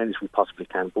take in as many as we possibly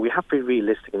can, but we have to be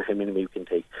realistic in how many we can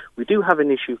take. We do have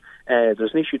an issue.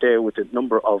 There's an issue there with the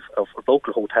number of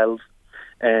local hotels,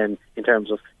 in terms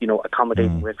of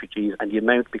accommodating refugees and the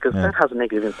amount, because that has a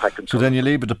negative impact. So then you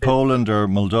leave it to Poland or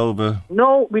Moldova?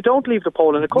 No, we don't leave to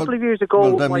Poland. A couple of years ago,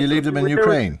 well, then you leave them in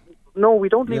Ukraine. No, we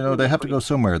don't leave them. They have to go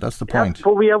somewhere. That's the point. Yeah,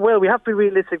 but we have to be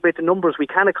realistic about the numbers we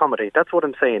can accommodate. That's what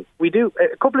I'm saying. We do.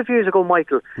 A couple of years ago,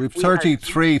 Michael, we've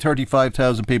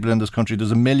 35,000 people in this country.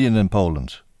 There's 1 million in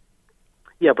Poland.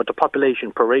 Yeah, but the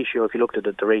population per ratio, if you looked at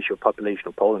the ratio of population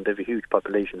of Poland, they have a huge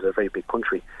population. It's a very big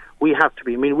country. We have to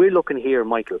be, we're looking here,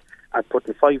 Michael, at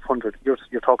putting 500, you're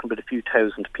talking about a few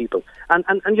thousand people. And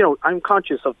I'm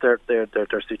conscious of their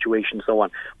situation and so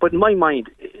on. But in my mind,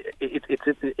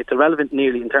 it's irrelevant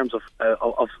nearly in terms of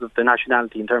the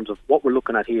nationality, in terms of what we're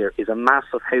looking at here is a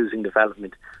massive housing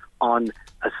development on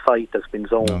a site that's been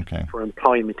zoned for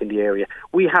employment in the area.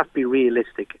 We have to be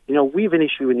realistic. We have an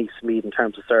issue in East Meath in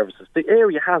terms of services. The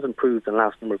area has improved in the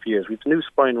last number of years. We've the new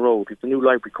Spine Road, we've the new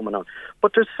library coming on.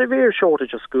 But there's severe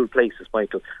shortage of school places,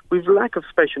 Michael. We've lack of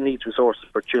special needs resources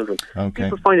for children.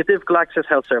 People find it difficult to access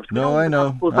health services. No, I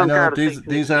know.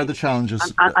 These are the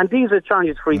challenges. And these are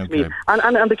challenges for East Meath.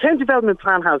 And the county development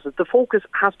plan has it. The focus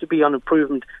has to be on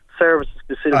improvement services.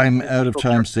 I'm out of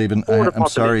time, Stephen. I'm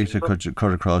sorry to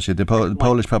cut across you. The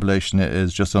Polish population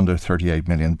is just under 38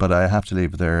 million, but I have to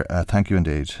leave it there. Thank you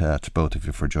indeed to both of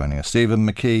you for joining us. Stephen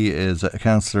McKee is a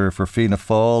councillor for Fianna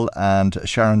Fáil, and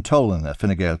Sharon Tolan, a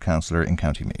Fine Gael councillor in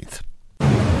County Meath.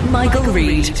 Michael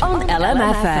Reid on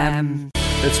LMFM.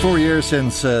 It's 4 years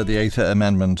since the Eighth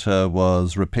Amendment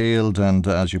was repealed, and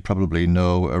as you probably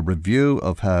know, a review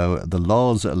of how the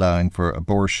laws allowing for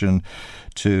abortion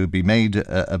to be made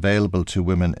available to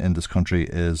women in this country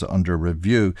is under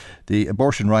review. The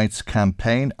Abortion Rights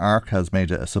Campaign, ARC, has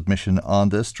made a submission on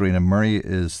this. Darina Murray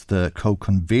is the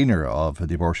co-convener of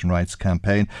the Abortion Rights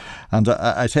Campaign. And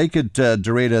I take it,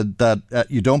 Darina, that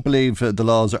you don't believe the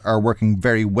laws are working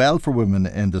very well for women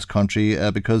in this country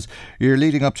because you're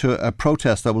leading up to a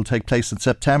protest that will take place in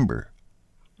September.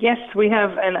 Yes, we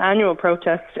have an annual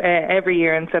protest every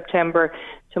year in September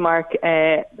to mark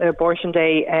Abortion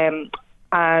Day.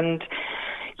 And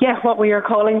what we are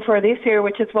calling for this year,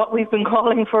 which is what we've been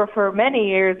calling for many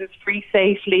years, is free,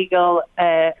 safe, legal,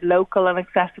 local and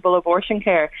accessible abortion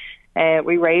care.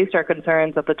 We raised our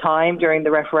concerns at the time during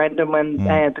the referendum when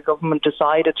the government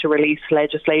decided to release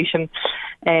legislation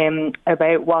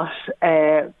about what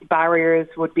barriers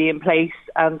would be in place,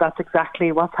 and that's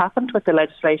exactly what's happened with the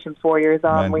legislation 4 years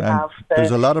on.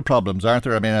 There's a lot of problems, aren't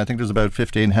there? I mean, I think there's about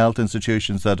 15 health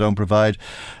institutions that don't provide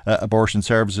abortion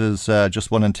services.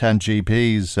 Just 1 in 10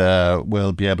 GPs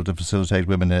will be able to facilitate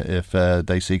women if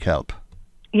they seek help.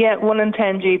 Yeah, 1 in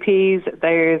 10 GPs.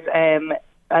 There's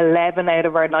 11 out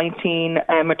of our 19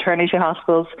 maternity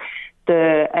hospitals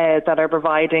that are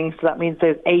providing. So that means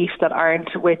there's 8 that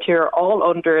aren't, which are all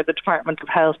under the Department of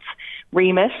Health's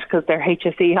remit because they're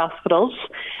HSE hospitals.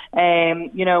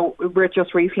 We're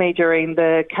just recently during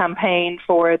the campaign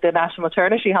for the National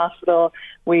Maternity Hospital,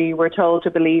 we were told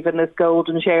to believe in this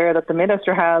golden share that the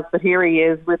Minister has, but here he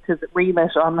is with his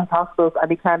remit on the hospitals and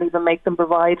he can't even make them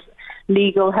provide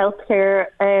legal health care.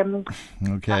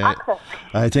 Okay.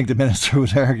 I think the Minister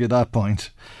would argue that point.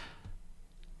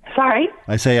 Sorry?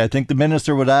 I think the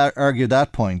Minister would argue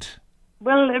that point.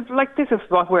 Well, this is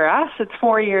what we're at. It's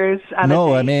 4 years.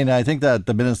 I think that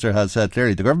the Minister has said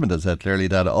clearly, the government has said clearly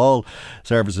that all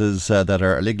services that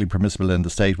are legally permissible in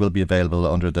the state will be available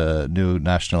under the new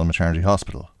National Maternity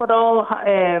Hospital. But all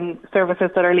services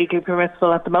that are legally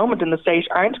permissible at the moment in the state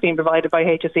aren't being provided by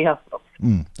HSE hospitals.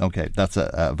 Okay, that's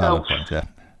a valid point, yeah.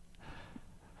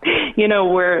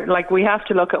 We have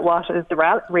to look at what is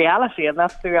the reality, and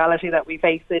that's the reality that we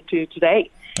face into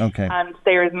today. Okay. And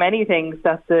there's many things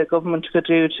that the government could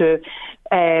do to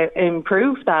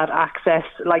improve that access,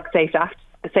 like safe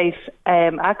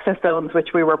access zones, which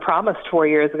we were promised 4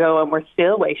 years ago and we're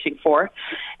still waiting for.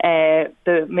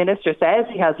 The Minister says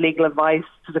he has legal advice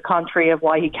to the contrary of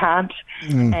why he can't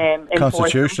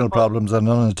constitutional problems and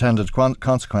unintended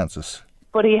consequences.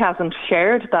 But he hasn't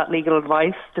shared that legal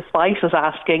advice despite us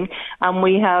asking, and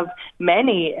we have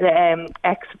many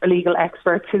legal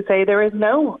experts who say there is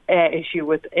no issue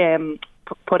with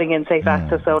putting in safe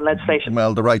access zone legislation.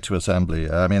 Well, the right to assembly.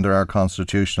 I mean, there are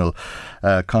constitutional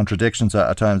contradictions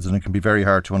at times, and it can be very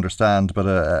hard to understand, but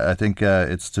I think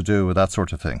it's to do with that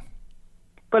sort of thing.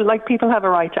 But people have a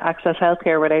right to access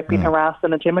healthcare without being harassed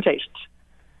and intimidated.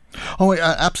 Oh,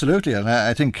 absolutely. And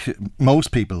I think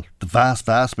most people, the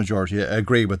vast majority,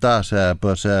 agree with that.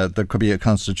 But there could be a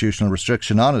constitutional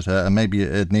restriction on it. And maybe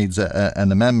it needs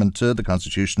an amendment to the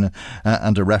Constitution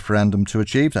and a referendum to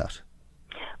achieve that.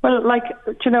 Well,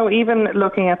 even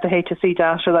looking at the HSE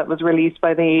data that was released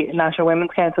by the National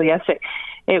Women's Council yesterday,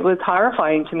 it was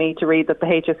horrifying to me to read that the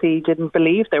HSE didn't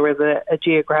believe there was a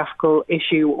geographical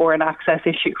issue or an access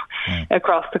issue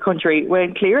across the country,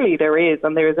 when clearly there is,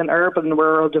 and there is an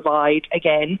urban-rural divide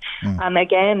again. And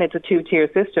again, it's a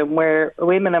two-tier system where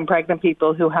women and pregnant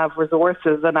people who have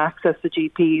resources and access to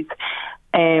GPs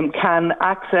can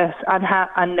access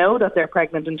and know that they're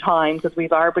pregnant in time, because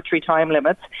we've arbitrary time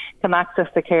limits, can access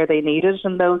the care they needed,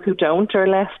 and those who don't are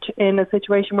left in a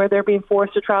situation where they're being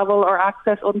forced to travel or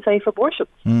access unsafe abortions.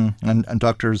 And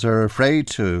doctors are afraid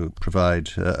to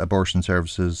provide abortion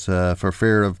services for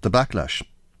fear of the backlash.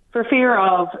 For fear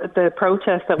of the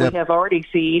protests that we have already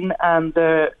seen and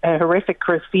the horrific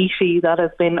graffiti that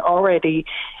has been already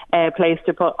placed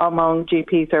among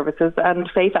GP services, and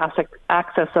safe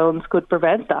access zones could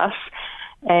prevent that.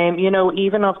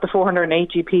 Even of the 408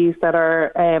 GPs that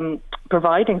are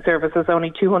providing services,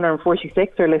 only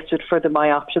 246 are listed for the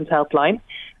My Options helpline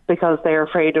because they're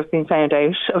afraid of being found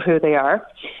out of who they are.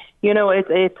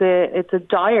 It's a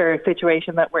dire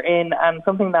situation that we're in, and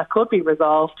something that could be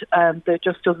resolved, and there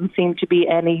just doesn't seem to be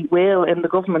any will in the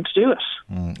government to do it.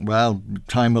 Well,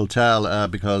 time will tell,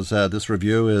 because this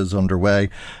review is underway,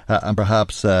 and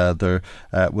perhaps there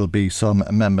will be some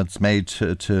amendments made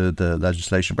to the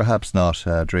legislation, perhaps not,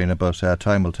 Darina, but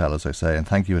time will tell, as I say. And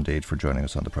thank you indeed for joining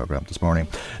us on the programme this morning.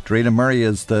 Darina Murray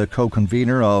is the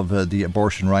co-convener of the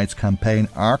Abortion Rights Campaign,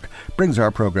 ARC. Brings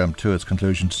our programme to its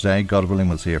conclusion today. God willing,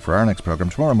 we'll see you for for our next programme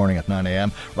tomorrow morning at 9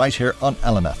 a.m. right here on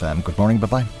LMFM. Good morning,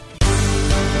 bye-bye.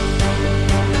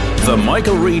 The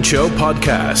Michael Reid Show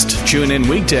podcast. Tune in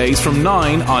weekdays from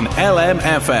 9 on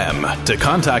LMFM. To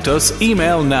contact us,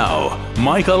 email now,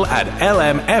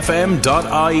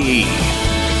 michael@lmfm.ie.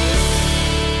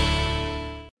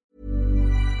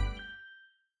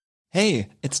 Hey,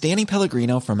 it's Danny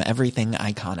Pellegrino from Everything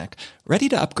Iconic. Ready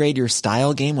to upgrade your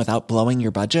style game without blowing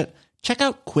your budget? Check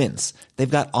out Quince. They've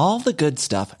got all the good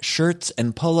stuff, shirts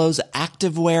and polos,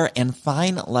 activewear, and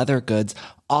fine leather goods,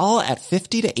 all at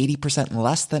 50 to 80%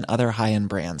 less than other high-end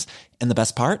brands. And the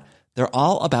best part? They're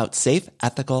all about safe,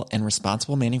 ethical, and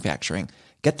responsible manufacturing.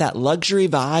 Get that luxury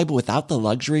vibe without the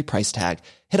luxury price tag.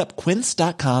 Hit up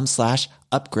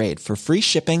quince.com/upgrade for free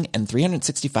shipping and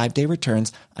 365-day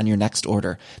returns on your next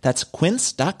order. That's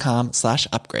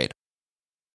quince.com/upgrade.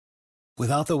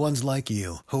 Without the ones like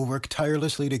you, who work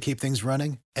tirelessly to keep things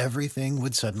running, everything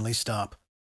would suddenly stop.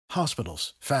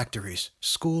 Hospitals, factories,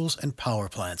 schools, and power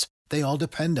plants, they all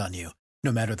depend on you.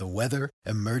 No matter the weather,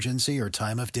 emergency, or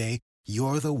time of day,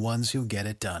 you're the ones who get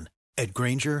it done. At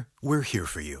Grainger, we're here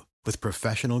for you with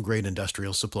professional-grade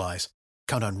industrial supplies.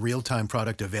 Count on real-time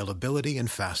product availability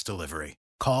and fast delivery.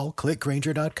 Call, click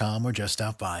Grainger.com, or just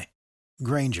stop by.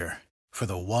 Grainger, for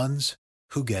the ones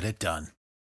who get it done.